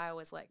idea why I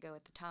was let go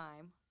at the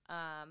time.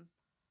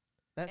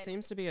 That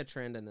seems to be a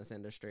trend in this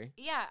industry.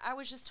 Yeah, I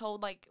was just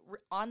told, like,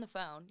 on the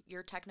phone,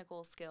 your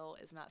technical skill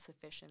is not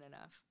sufficient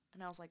enough.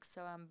 And I was like,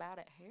 so I'm bad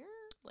at hair?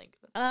 Like,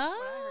 that's what I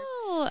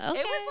heard. Okay.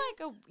 It was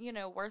like a, you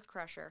know, worth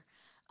crusher.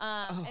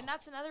 And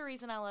that's another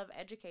reason I love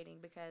educating,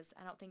 because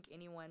I don't think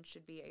anyone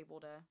should be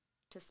able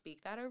to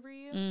speak that over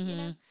you, you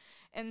know?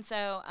 And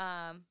so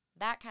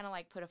that kind of,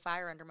 like, put a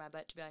fire under my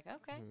butt to be like,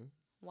 okay,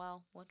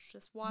 well, let's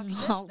just watch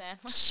this then.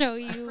 Show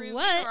you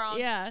what.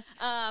 Yeah.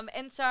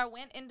 And so I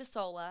went into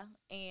Sola,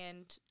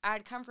 and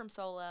I'd come from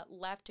Sola,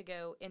 left to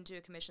go into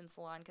a commission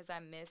salon because I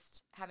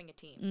missed having a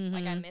team.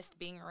 Like, I missed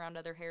being around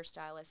other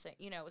hairstylists.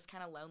 You know, it was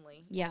kind of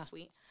lonely. Yeah.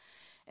 Sweet.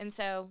 And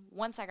so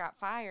once I got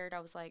fired, I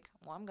was like,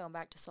 well, I'm going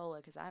back to Sola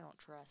because I don't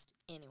trust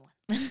anyone.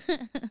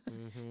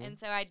 And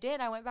so I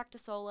did. I went back to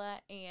Sola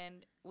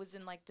and was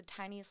in, like, the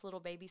tiniest little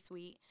baby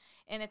suite.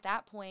 And at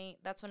that point,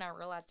 that's when I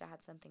realized I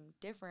had something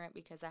different,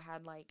 because I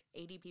had, like,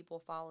 80 people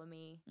follow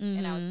me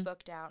and I was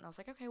booked out. And I was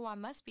like, okay, well, I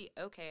must be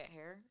okay at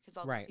hair because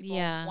all these people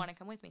want to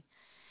come with me.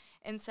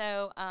 And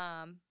so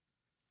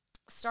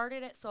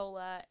started at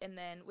Sola, and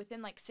then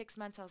within, like, 6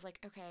 months, I was like,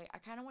 okay, I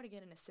kind of want to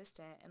get an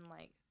assistant and,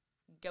 like,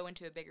 go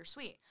into a bigger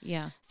suite.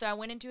 Yeah. So I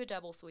went into a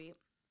double suite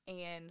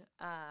and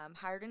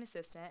hired an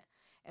assistant,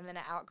 and then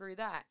I outgrew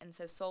that. And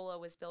so Sola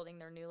was building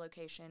their new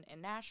location in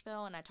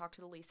Nashville, and I talked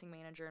to the leasing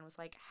manager and was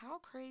like, how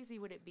crazy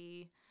would it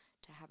be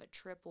to have a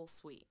triple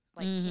suite?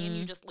 Like, can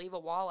you just leave a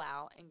wall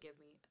out and give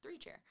me a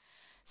 3-chair?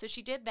 So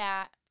she did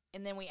that,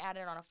 and then we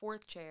added on a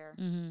 4th chair,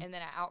 and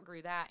then I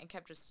outgrew that and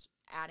kept just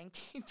adding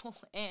people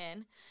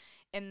in,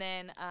 and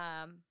then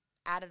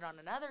added on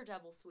another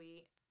double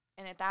suite.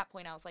 And at that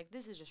point, I was like,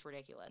 this is just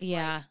ridiculous.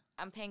 Yeah. Like,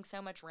 I'm paying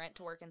so much rent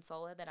to work in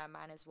Sola that I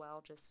might as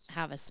well just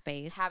have a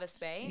space.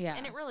 Yeah.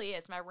 And it really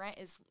is. My rent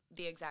is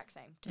the exact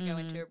same to go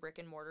into a brick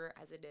and mortar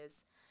as it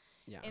is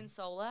in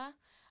Sola.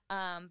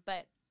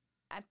 But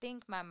I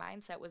think my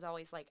mindset was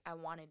always like, I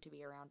wanted to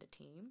be around a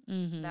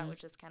team. That was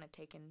just kind of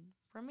taken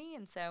from me.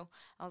 And so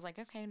I was like,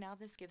 okay, now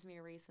this gives me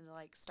a reason to,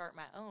 like, start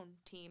my own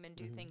team and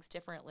do things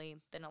differently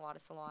than a lot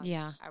of salons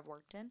I've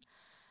worked in.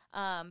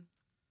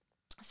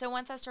 So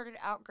once I started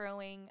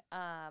outgrowing,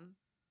 I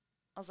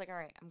was like, all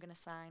right, I'm going to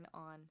sign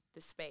on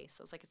this space.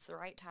 I was like, it's the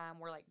right time.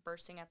 We're, like,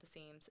 bursting at the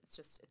seams.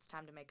 It's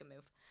time to make a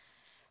move.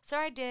 So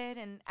I did,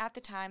 and at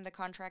the time, the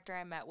contractor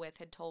I met with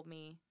had told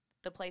me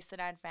the place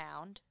that I'd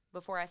found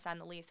before I signed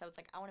the lease. I was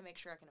like, I want to make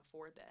sure I can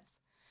afford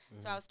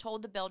this. So I was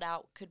told the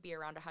build-out could be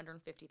around $150,000.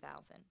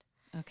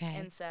 Okay.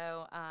 And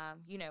so,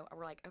 you know,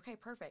 we're like, okay,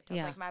 perfect. I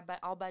was like,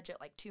 I'll budget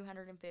like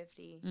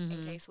 $250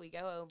 in case we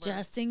go over.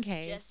 Just in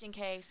case. Just in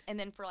case. And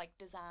then for, like,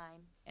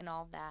 design and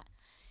all of that.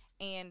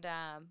 And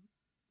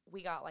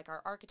we got, like,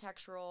 our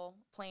architectural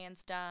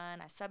plans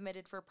done. I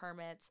submitted for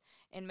permits.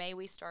 In May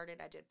we started.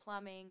 I did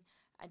plumbing.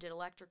 I did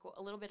electrical,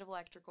 a little bit of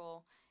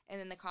electrical. And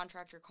then the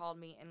contractor called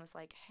me and was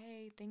like,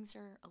 hey, things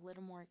are a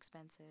little more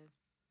expensive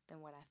than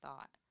what I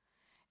thought.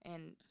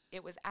 And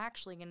it was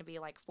actually going to be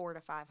like $400,000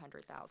 to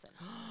 $500,000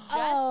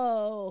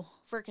 just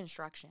for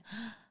construction,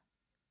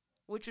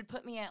 which would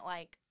put me at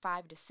like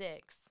 5 to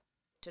 6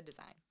 to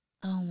design.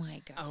 Oh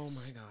my gosh. Oh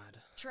my God.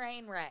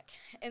 Train wreck.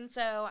 And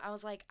so I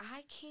was like,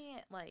 I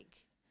can't, like,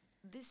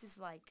 this is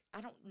like, I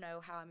don't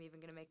know how I'm even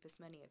going to make this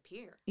money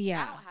appear.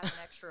 Yeah. I don't have an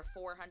extra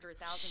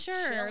 $400,000.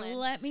 Sure. chilling.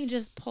 Let me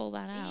just pull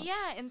that out.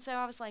 Yeah. And so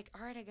I was like,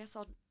 all right, I guess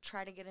I'll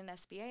try to get an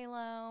SBA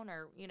loan,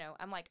 or, you know,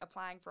 I'm like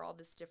applying for all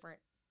this different,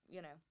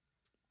 you know,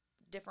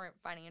 different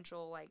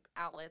financial, like,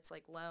 outlets,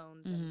 like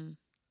loans and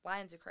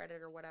lines of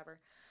credit or whatever.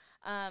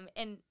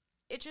 And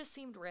it just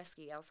seemed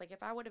risky. I was like,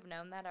 if I would have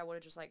known that, I would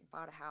have just, like,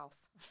 bought a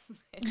house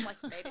and,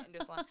 like, made it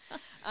into a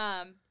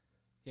salon.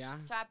 Yeah.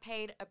 So I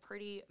paid a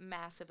pretty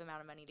massive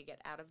amount of money to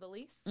get out of the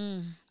lease.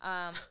 Mm.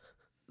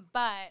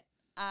 But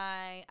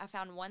I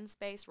found one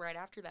space right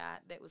after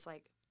that was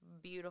like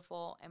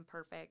beautiful and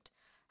perfect.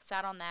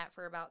 Sat on that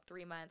for about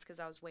 3 months because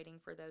I was waiting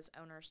for those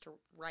owners to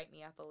write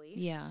me up a lease.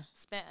 Yeah.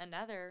 Spent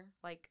another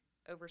like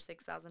over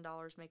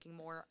 $6,000 making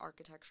more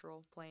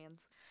architectural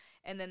plans.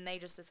 And then they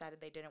just decided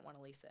they didn't want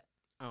to lease it.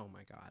 Oh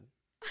my God.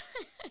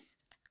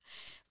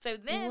 So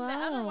then the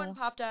other Whoa. one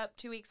popped up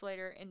 2 weeks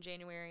later in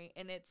January,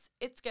 and it's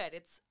good.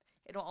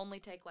 It'll only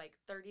take like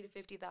 $30,000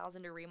 to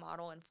 $50,000 to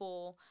remodel in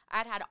full.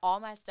 I'd had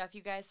all my stuff,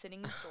 you guys, sitting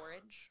in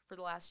storage for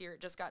the last year. It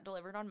just got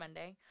delivered on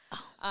Monday.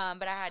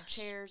 But I had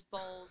chairs,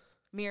 bowls,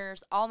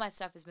 mirrors. All my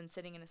stuff has been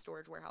sitting in a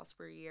storage warehouse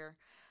for a year.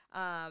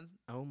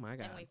 Oh my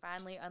God. And we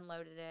finally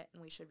unloaded it,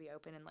 and we should be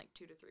open in like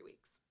 2 to 3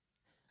 weeks.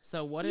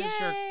 So what is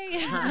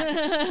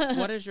Yay!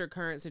 what is your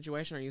current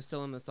situation? Are you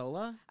still in the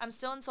sola? I'm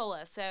still in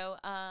Sola, so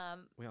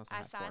We also I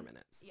have 4 signed-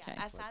 minutes. yeah, Okay.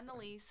 I signed the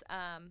lease.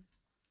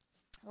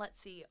 Let's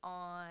see,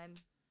 on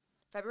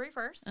February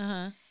 1st.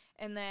 Uh-huh.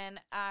 And then,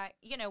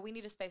 we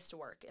need a space to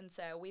work. And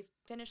so we've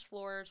finished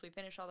floors, we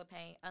finished all the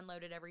paint,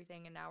 unloaded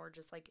everything, and now we're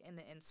just like in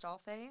the install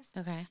phase.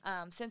 Okay.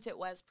 Since it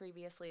was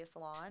previously a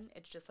salon,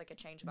 it's just like a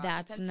change of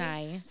That's occupancy.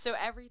 nice. So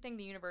everything,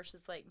 the universe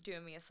is like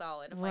doing me a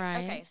solid. I'm Right.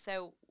 like, okay,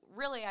 so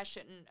really I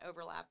shouldn't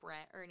overlap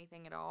rent or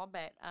anything at all.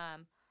 But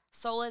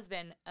Sola's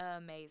been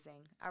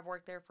amazing. I've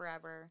worked there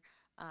forever.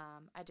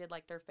 I did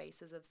like their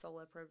Faces of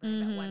Sola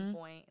program at one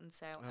point, and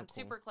so I'm cool.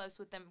 super close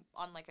with them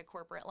on like a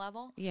corporate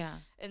level. Yeah.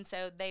 And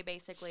so they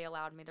basically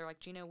allowed me. They're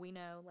like, Gina, we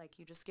know, like,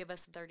 you just give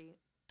us a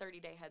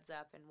 30-day heads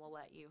up, and we'll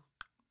let you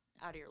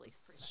out of your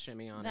lease. Pretty much.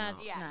 Shimmy on That's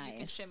out. Yeah, you can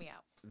nice. shimmy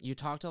out. You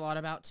talked a lot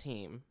about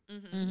team.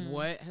 Mm-hmm. Mhm.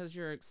 What has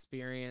your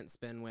experience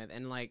been with?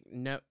 And like,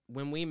 no,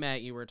 when we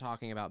met, you were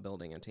talking about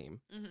building a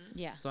team. Mm-hmm.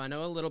 Yeah. So I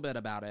know a little bit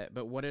about it,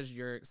 but what is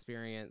your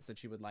experience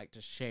that you would like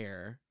to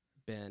share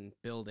been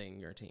building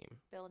your team?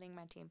 Building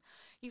my team.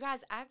 You guys,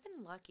 I've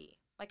been lucky.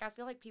 Like, I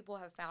feel like people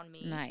have found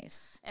me.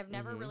 Nice. I've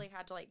never Mhm. really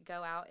had to like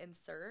go out and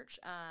search.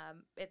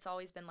 It's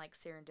always been like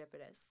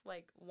serendipitous.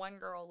 Like, one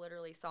girl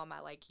literally saw my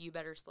like "You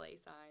Better Slay"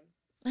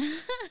 sign,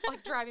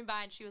 like driving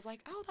by, and she was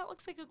like, "Oh, that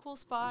looks like a cool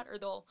spot." Or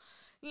they'll,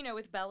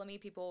 with Bellami,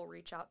 people will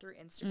reach out through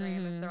Instagram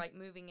if Mhm. they're like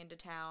moving into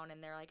town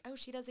and they're like, "Oh,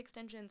 she does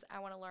extensions. I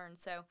want to learn."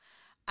 So,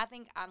 I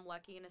think I'm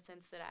lucky in a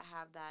sense that I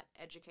have that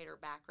educator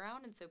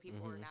background, and so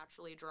people are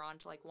naturally drawn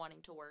to like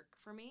wanting to work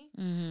for me.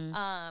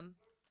 Mm-hmm.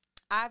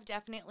 I've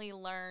definitely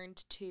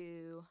learned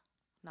to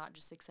not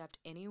just accept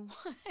anyone.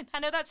 I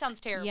know that sounds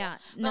terrible. Yeah.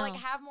 But No. like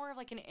have more of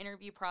like an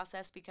interview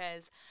process,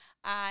 because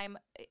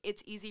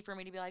it's easy for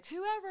me to be like,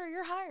 whoever,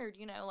 you're hired,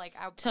 like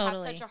I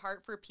Totally. have such a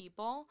heart for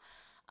people.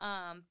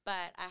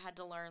 But I had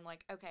to learn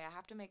like, okay, I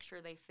have to make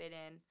sure they fit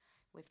in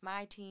with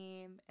my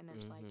team. And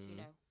there's like,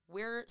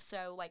 we're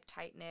so like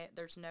tight knit.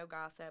 There's no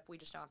gossip. We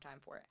just don't have time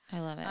for it. I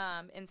love it.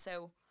 And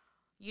so,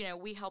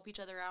 we help each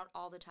other out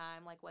all the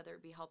time, like whether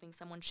it be helping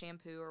someone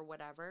shampoo or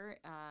whatever.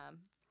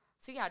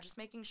 So yeah, just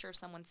making sure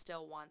someone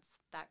still wants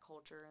that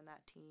culture and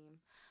that team.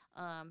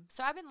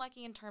 So I've been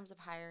lucky in terms of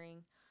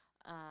hiring,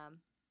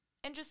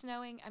 and just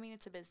knowing, I mean,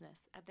 it's a business.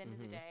 At the end of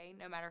the day,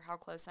 no matter how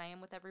close I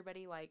am with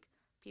everybody, like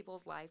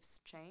people's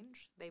lives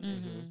change. They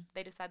move.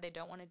 They decide they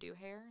don't want to do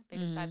hair. They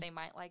decide they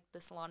might like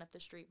the salon up the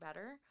street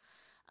better.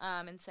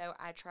 And so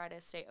I try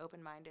to stay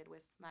open-minded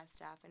with my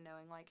staff and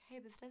knowing like, hey,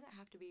 this doesn't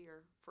have to be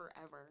your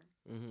forever.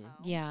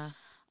 Yeah.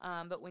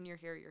 But when you're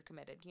here, you're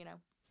committed,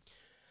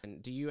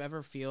 And do you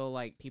ever feel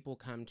like people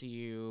come to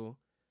you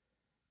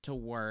to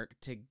work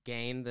to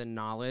gain the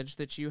knowledge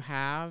that you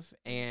have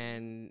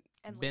and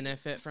And leave.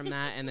 benefit from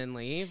that and then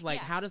leave? Like,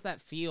 Yeah. how does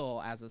that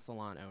feel as a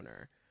salon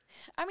owner?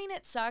 I mean,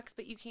 it sucks,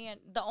 but you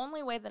can't. The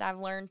only way that I've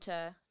learned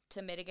to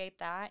mitigate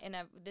that, and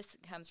this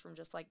comes from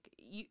just like,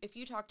 if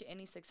you talk to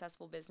any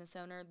successful business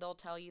owner, they'll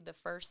tell you the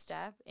first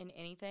step in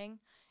anything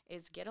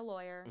is get a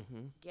lawyer,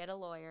 get a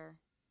lawyer,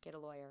 get a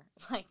lawyer.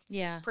 Like,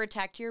 Yeah.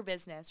 protect your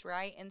business,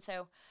 right? And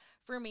so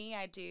for me,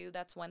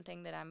 that's one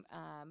thing that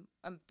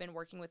I've been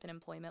working with an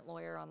employment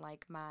lawyer on,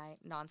 like my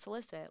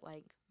non-solicit,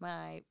 like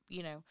my,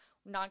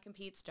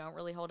 non-competes don't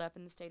really hold up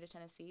in the state of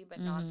Tennessee, but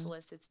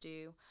non-solicits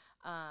do.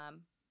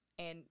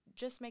 And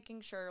just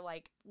making sure,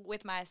 like,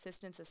 with my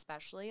assistants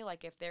especially,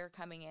 like, if they're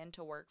coming in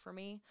to work for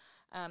me,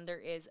 there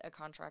is a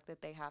contract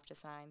that they have to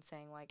sign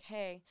saying, like,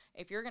 hey,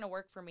 if you're going to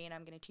work for me and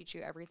I'm going to teach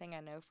you everything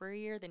I know for a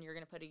year, then you're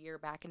going to put a year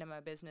back into my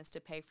business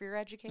to pay for your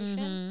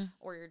education,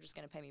 or you're just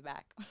going to pay me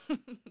back.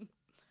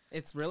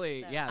 It's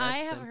really, So- yeah, I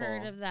that's have simple.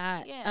 heard of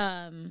that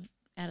Yeah.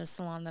 at a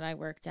salon that I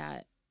worked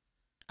at.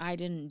 I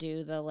didn't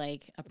do the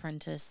like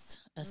apprentice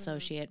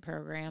associate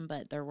program,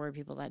 but there were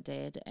people that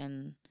did,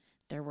 and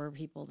there were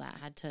people that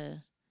had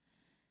to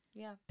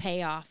Yeah.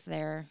 pay off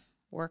their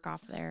work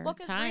off their Well,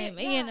 'cause time,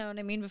 yeah. you know what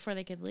I mean, before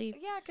they could leave.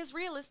 Yeah, because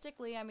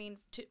realistically, I mean,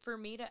 for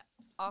me to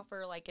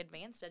offer like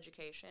advanced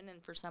education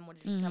and for someone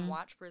to just come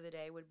watch for the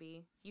day would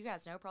be, you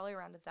guys know, probably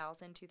around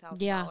 $1,000,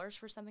 $2,000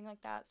 for something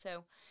like that.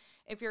 So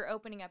if you're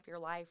opening up your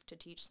life to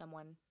teach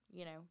someone,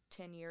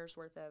 10 years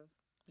worth of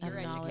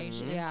your knowledge,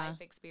 education and yeah.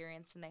 life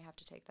experience, and they have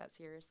to take that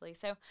seriously.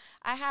 So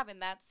I have,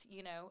 and that's,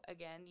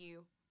 again,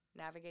 you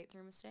navigate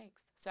through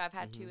mistakes. So I've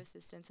had 2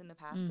 assistants in the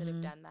past that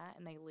have done that,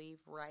 and they leave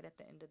right at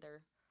the end of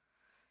their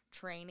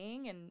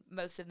training, and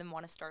most of them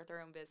want to start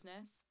their own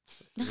business.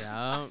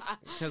 Yeah,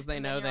 because they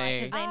know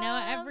Because they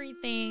know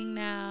everything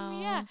now.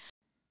 Yeah.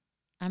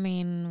 I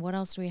mean, what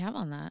else do we have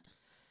on that?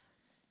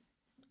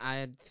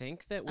 I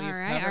think that we've All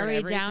right, covered are we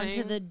everything. down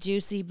to the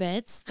juicy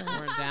bits?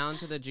 We're down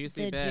to the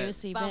juicy bits.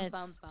 Juicy Bum, bits.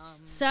 bum, bum.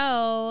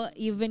 So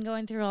you've been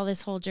going through all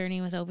this whole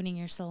journey with opening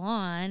your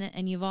salon,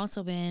 and you've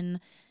also been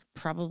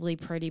probably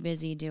pretty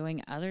busy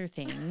doing other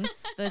things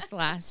this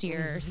last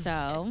year or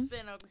so. It's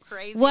been a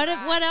crazy What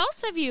ride.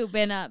 else have you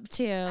been up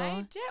to?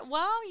 I did.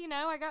 Well,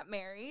 I got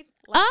married.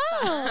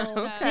 Oh,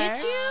 summer,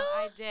 did you?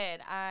 I did.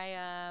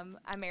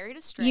 I married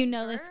a stranger. You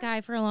know this guy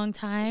for a long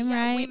time,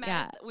 Yeah,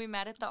 right? we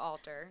met at the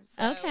altar.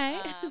 So, Okay.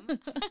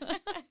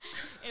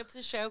 It's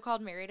a show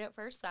called Married at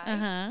First Sight.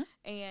 Uh-huh.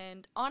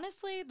 And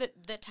honestly,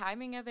 the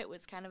timing of it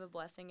was kind of a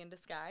blessing in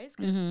disguise,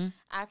 because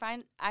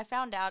Mm-hmm. I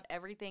found out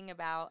everything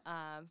about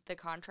the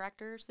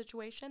contractor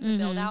situation, the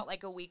build out,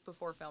 like a week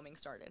before filming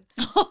started.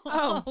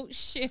 Oh,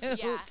 shoot.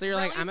 Yeah. So you're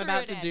like, Really I'm threw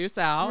about it to in. deuce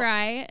out.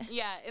 Right.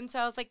 Yeah, and so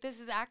I was like, this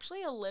is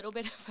actually a little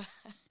bit of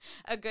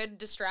a good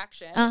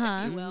distraction,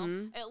 Uh-huh. if you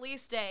will. At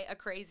least a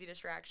crazy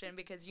distraction,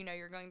 because,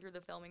 you're going through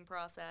the filming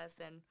process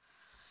and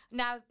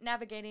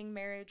navigating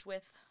marriage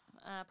with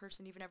a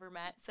person you've never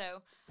met.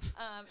 So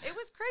it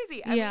was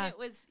crazy. I Yeah.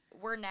 mean,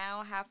 we're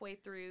now halfway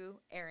through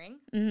airing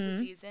Mm-hmm. the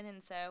season,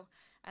 and so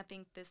I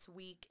think this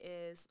week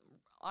is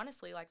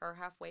honestly like our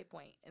halfway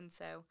point, and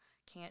so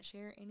can't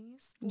share any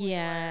spoilers.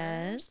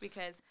 Yes.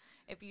 Because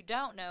if you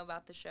don't know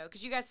about the show,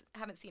 because you guys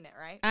haven't seen it,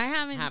 right? I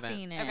haven't Haven't.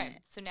 seen it. Okay,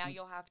 so now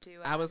you'll have to.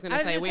 I was I gonna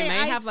was say gonna we say, may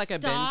I have like a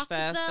binge stalk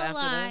fest the,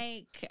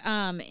 after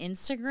this.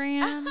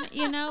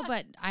 Instagram,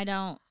 but I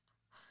don't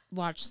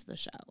watch the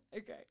show.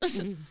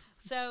 Okay.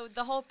 So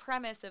the whole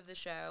premise of the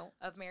show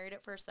of Married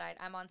at First Sight,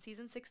 I'm on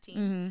season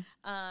 16,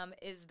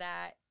 is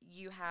that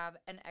you have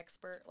an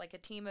expert, like a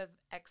team of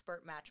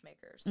expert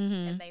matchmakers,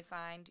 and they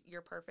find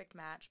your perfect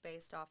match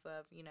based off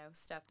of,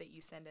 stuff that you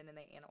send in and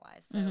they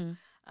analyze. So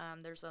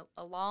there's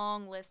a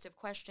long list of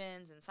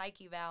questions and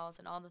psyche evals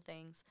and all the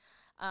things.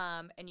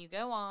 And you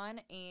go on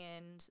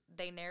and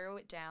they narrow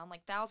it down.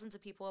 Like thousands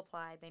of people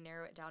apply. They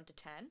narrow it down to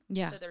 10.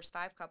 Yeah. So there's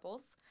 5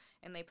 couples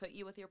and they put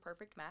you with your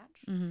perfect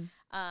match.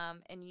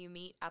 And you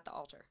meet at the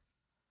altar.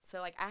 So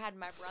like I had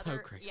my brother.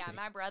 crazy. Yeah,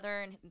 my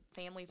brother and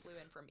family flew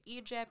in from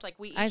Egypt. Like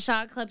we I each,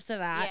 saw clips of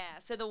that. yeah.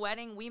 So the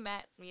wedding, we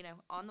met,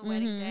 on the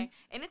wedding day.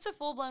 And it's a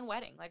full-blown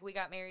wedding. Like we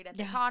got married at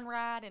the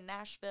Conrad in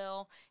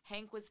Nashville.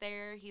 Hank was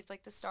there. He's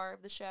like the star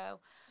of the show.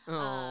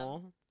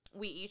 Oh.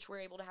 We each were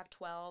able to have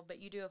 12,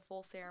 but you do a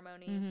full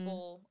ceremony,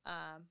 full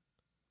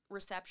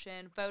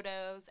reception,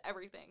 photos,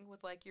 everything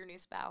with like your new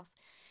spouse.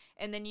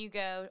 And then you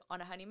go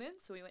on a honeymoon.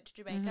 So we went to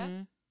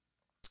Jamaica,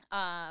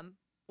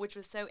 which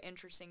was so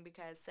interesting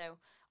because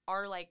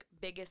our like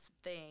biggest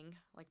thing,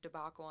 like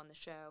debacle on the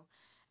show,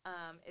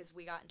 is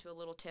we got into a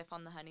little tiff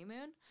on the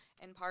honeymoon.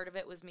 And part of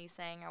it was me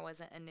saying I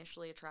wasn't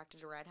initially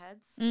attracted to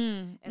redheads.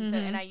 And so,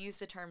 and I used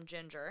the term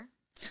ginger.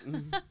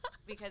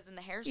 Because in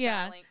the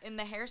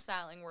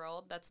hairstyling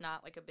world, that's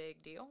not like a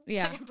big deal.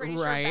 Yeah. Like, I'm pretty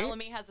Right. sure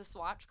Bellami has a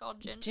swatch called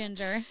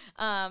ginger.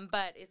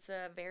 But it's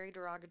a very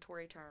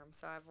derogatory term,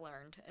 so I've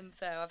learned, and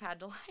so I've had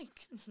to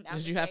like.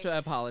 Did you have to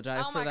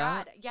apologize Oh for my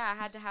that? god!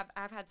 Yeah,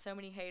 I've had so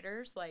many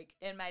haters like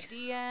in my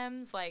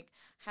DMs, like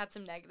had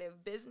some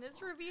negative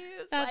business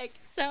reviews. That's like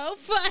so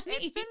funny.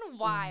 it's been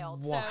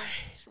wild. Why?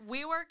 So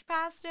we worked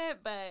past it,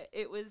 but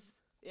it was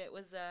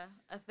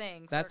a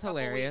thing. For That's a couple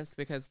hilarious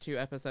because 2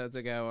 episodes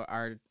ago,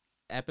 our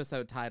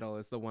episode title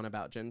is the one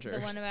about gingers.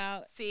 The one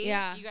about See,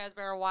 yeah. you guys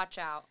better watch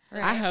out.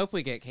 Right. I hope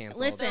we get canceled.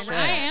 Listen, Shit.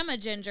 I am a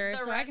ginger, The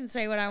so I red- can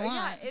say what I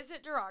want. Yeah, is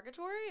it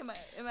derogatory? Am I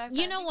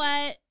You know offending?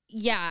 what?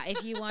 Yeah,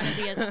 if you want to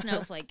be a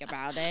snowflake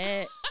about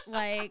it,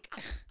 like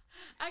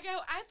I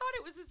thought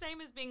it was the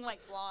same as being like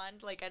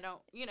blonde. Like I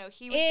don't,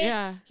 he was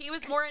Yeah. he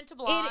was more into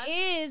blonde. it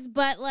is,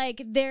 but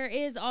like there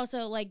is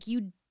also like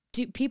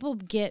people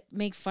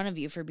make fun of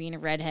you for being a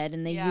redhead,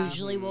 and they Yeah.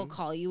 usually will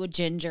call you a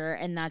ginger,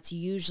 and that's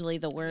usually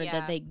the word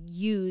that they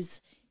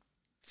use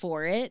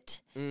for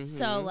it.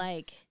 So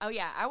like, Oh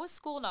yeah, I was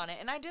schooled on it,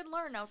 and I did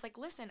learn. I was like,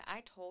 listen,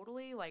 I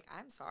totally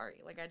I'm sorry,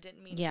 like I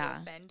didn't mean to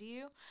offend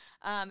you,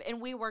 and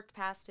we worked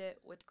past it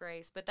with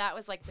grace. But that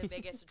was like the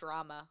biggest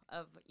drama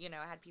of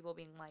I had people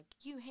being like,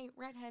 you hate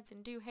redheads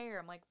and do hair.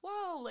 I'm like,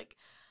 whoa, like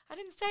I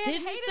didn't say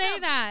Didn't I hated say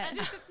them. that.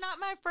 It's not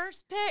my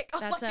first pick. I'm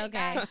That's like,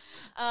 okay.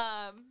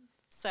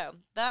 So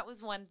that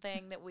was one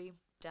thing that we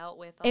dealt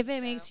with. On if the it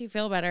show. makes you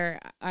feel better,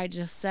 I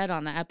just said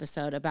on the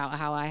episode about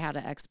how I had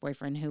an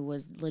ex-boyfriend who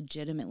was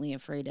legitimately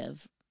afraid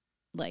of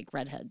like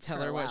redheads. Tell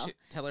for her a while.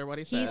 tell her what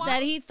he He said.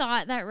 said he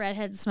thought that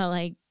redheads smell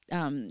like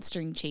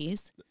string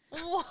cheese.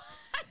 What?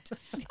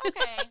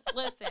 Okay,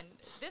 listen.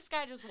 this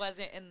guy just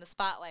wasn't in the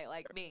spotlight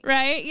like me.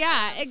 Right?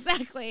 Yeah,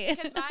 exactly.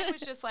 Because mine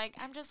was just like,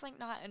 I'm just like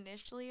not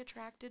initially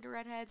attracted to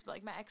redheads, but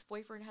like my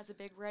ex-boyfriend has a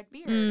big red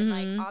beard, and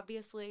like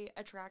obviously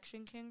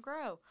attraction can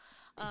grow.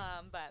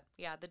 But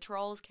yeah, the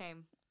trolls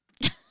came.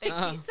 They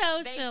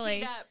silly.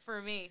 teed up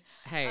for me.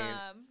 Hey,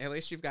 at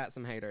least you've got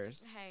some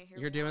haters. Hey, here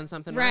You're we doing are.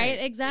 something Right,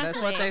 right. exactly.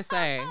 That's what they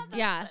say.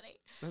 Yeah. Funny.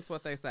 That's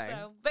what they say.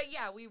 So, but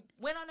yeah, we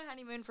went on a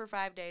honeymoon for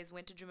 5 days,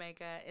 went to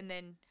Jamaica, and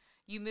then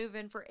you move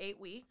in for 8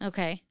 weeks.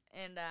 Okay.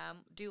 And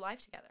do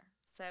life together.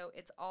 So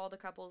it's all the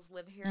couples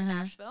live here in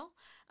Nashville.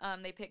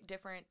 They pick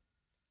different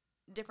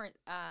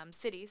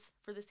cities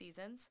for the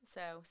seasons.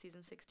 So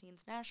season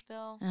 16's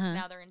Nashville.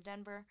 Now they're in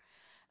Denver.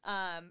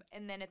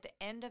 And then at the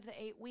end of the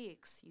 8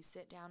 weeks, you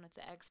sit down with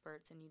the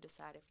experts and you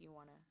decide if you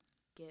want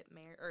to get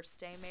married or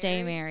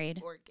stay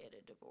married or get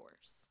a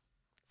divorce.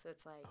 So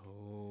it's like,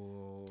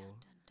 oh, dun,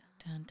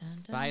 Dun, dun,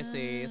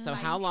 spicy. dun. So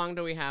how long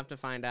do we have to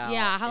find out?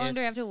 Yeah, how long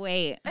do we have to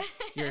wait?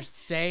 You're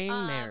staying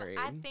married.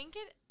 I think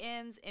it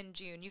ends in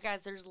June. You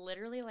guys, there's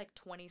literally like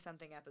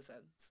 20-something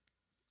episodes.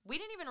 We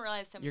didn't even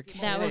realize so many You're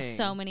people. That was kidding.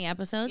 so many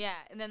episodes. Yeah,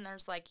 and then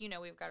there's like,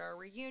 we've got our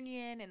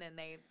reunion, and then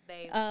they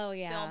Oh,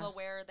 yeah. film a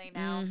Where Are They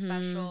Now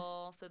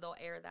special, so they'll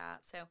air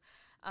that. So,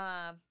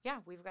 yeah,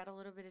 we've got a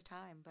little bit of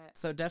time, but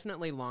So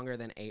definitely longer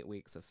than 8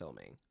 weeks of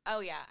filming.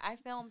 oh yeah, I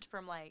filmed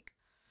from like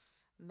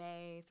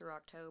May through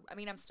October. I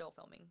mean, I'm still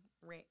filming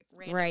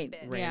random Right.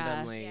 bits.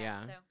 Randomly,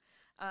 yeah.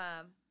 So,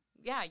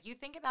 yeah, you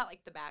think about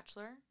like The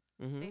Bachelor.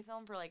 Mhm. They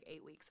filmed for like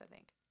 8 weeks, I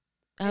think.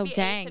 Oh, Maybe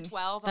dang. 8 to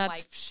 12. That's I'm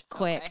like, psh,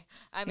 quick. okay.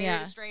 I married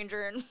Yeah. a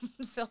stranger and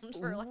filmed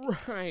for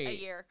like Right. a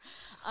year.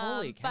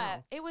 Holy cow.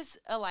 But it was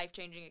a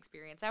life-changing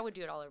experience. I would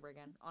do it all over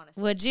again,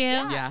 honestly. Would you?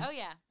 Yeah. Oh,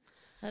 yeah.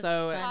 That's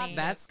So funny.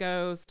 that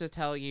goes to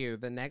tell you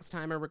the next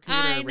time a recruiter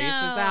I reaches know.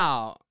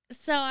 out.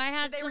 So I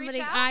had Did they reach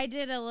somebody. out? I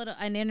did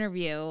an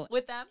interview.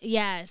 With them?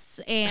 Yes,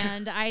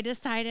 and I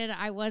decided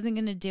I wasn't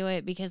going to do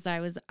it because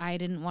I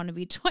didn't want to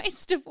be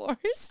twice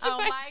divorced. Oh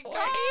by my 40,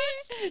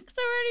 gosh. Because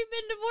I've already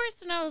been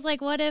divorced, and I was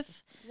like, what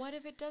if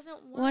it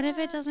doesn't work? What if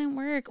it doesn't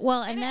work?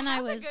 Well, and then it I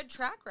has was. a good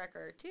track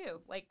record,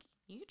 too. Like,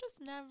 you just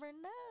never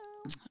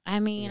know. I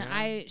mean, Yeah.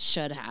 I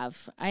should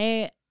have.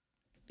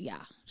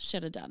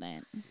 Should have done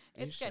it.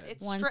 It's You good. should.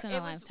 It's Once in a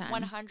it was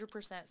lifetime.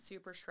 100%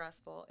 super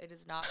stressful. It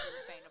is not for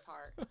the faint of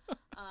heart.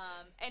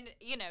 And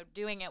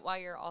doing it while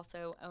you're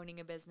also owning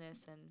a business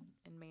and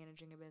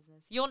managing a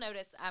business. You'll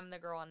notice I'm the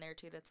girl on there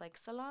too that's like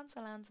salon,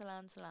 salon,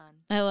 salon, salon.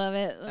 I love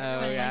it. Oh, That's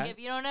It's yeah. like, if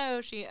you don't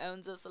know, she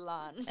owns a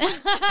salon.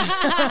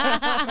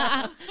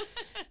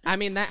 I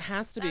mean, that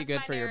has to be That's good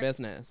my for your narrative.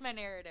 business. My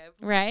narrative.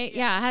 Right?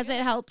 Yeah. Has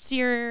it helped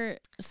your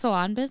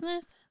salon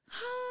business?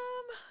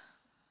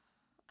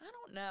 I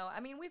don't know. I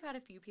mean, we've had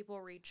a few people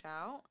reach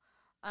out.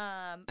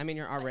 I mean,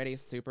 you're already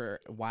super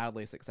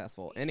wildly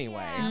successful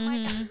anyway. Yeah,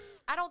 like,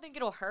 I don't think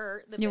it'll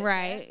hurt the You're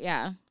business. right.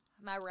 Yeah.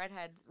 My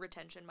redhead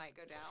retention might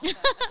go down.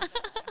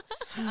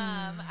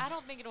 I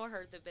don't think it'll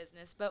hurt the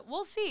business, but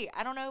we'll see.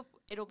 I don't know if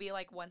it'll be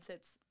like once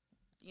it's,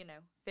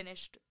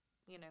 finished,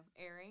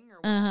 airing or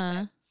what.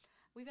 But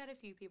we've had a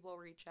few people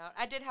reach out.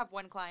 I did have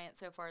one client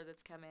so far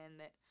that's come in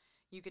that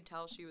you could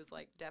tell she was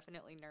like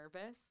definitely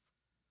nervous.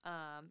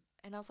 And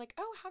I was like,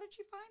 "Oh, how did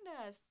you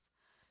find us?"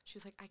 She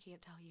was like, "I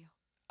can't tell you."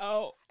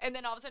 Oh. And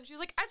then all of a sudden she was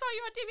like, "I saw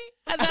you on TV."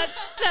 And that's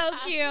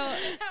so cute.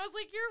 I was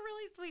like, "You're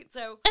really sweet."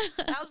 So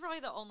that was probably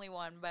the only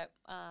one, but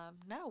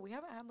no, we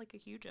haven't had like a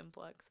huge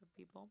influx of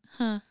people.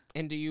 Huh.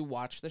 And do you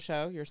watch the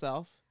show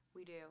yourself?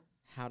 We do.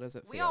 How does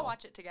it feel? We all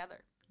watch it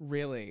together.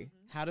 Really?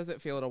 How does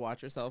it feel to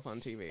watch yourself on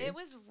TV? It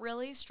was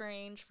really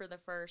strange for the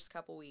first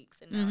couple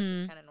weeks, and now it's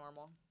just kind of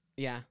normal.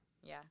 Yeah.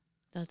 Yeah.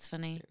 That's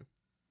funny.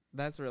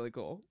 That's really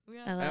cool.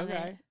 I love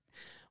Okay. it.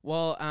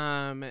 Well,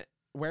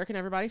 where can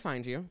everybody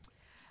find you?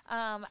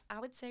 I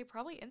would say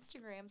probably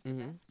Instagram's the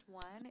best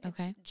one. It's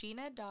Okay.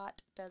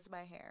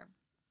 Gina.doesmyhair.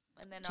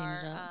 And then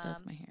Gina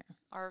does my hair.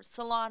 our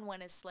salon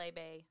one is Slay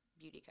Bay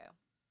Beauty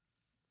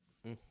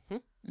Co.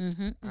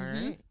 Mm-hmm. All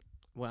right.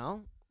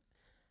 Well,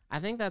 I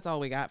think that's all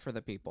we got for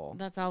the people.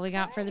 That's all we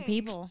got for the Thanks.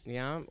 people.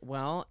 Yeah.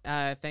 Well,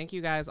 thank you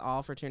guys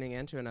all for tuning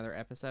in to another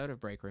episode of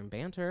Breakroom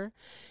Banter.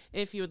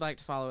 If you would like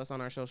to follow us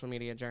on our social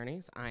media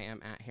journeys, I am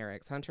at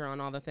HairXHunter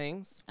on all the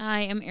things.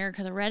 I am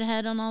Ericka the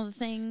Redhead on all the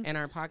things. And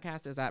our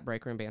podcast is at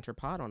Breakroom Banter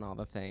Pod on all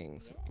the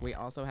things. Yeah. We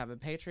also have a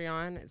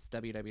Patreon. It's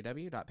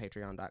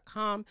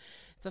www.patreon.com.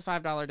 It's a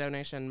 $5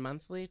 donation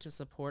monthly to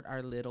support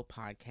our little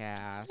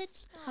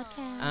podcast.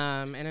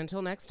 podcast. And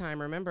until next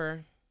time,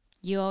 remember,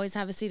 You always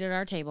have a seat at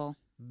our table.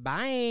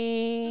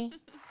 bye.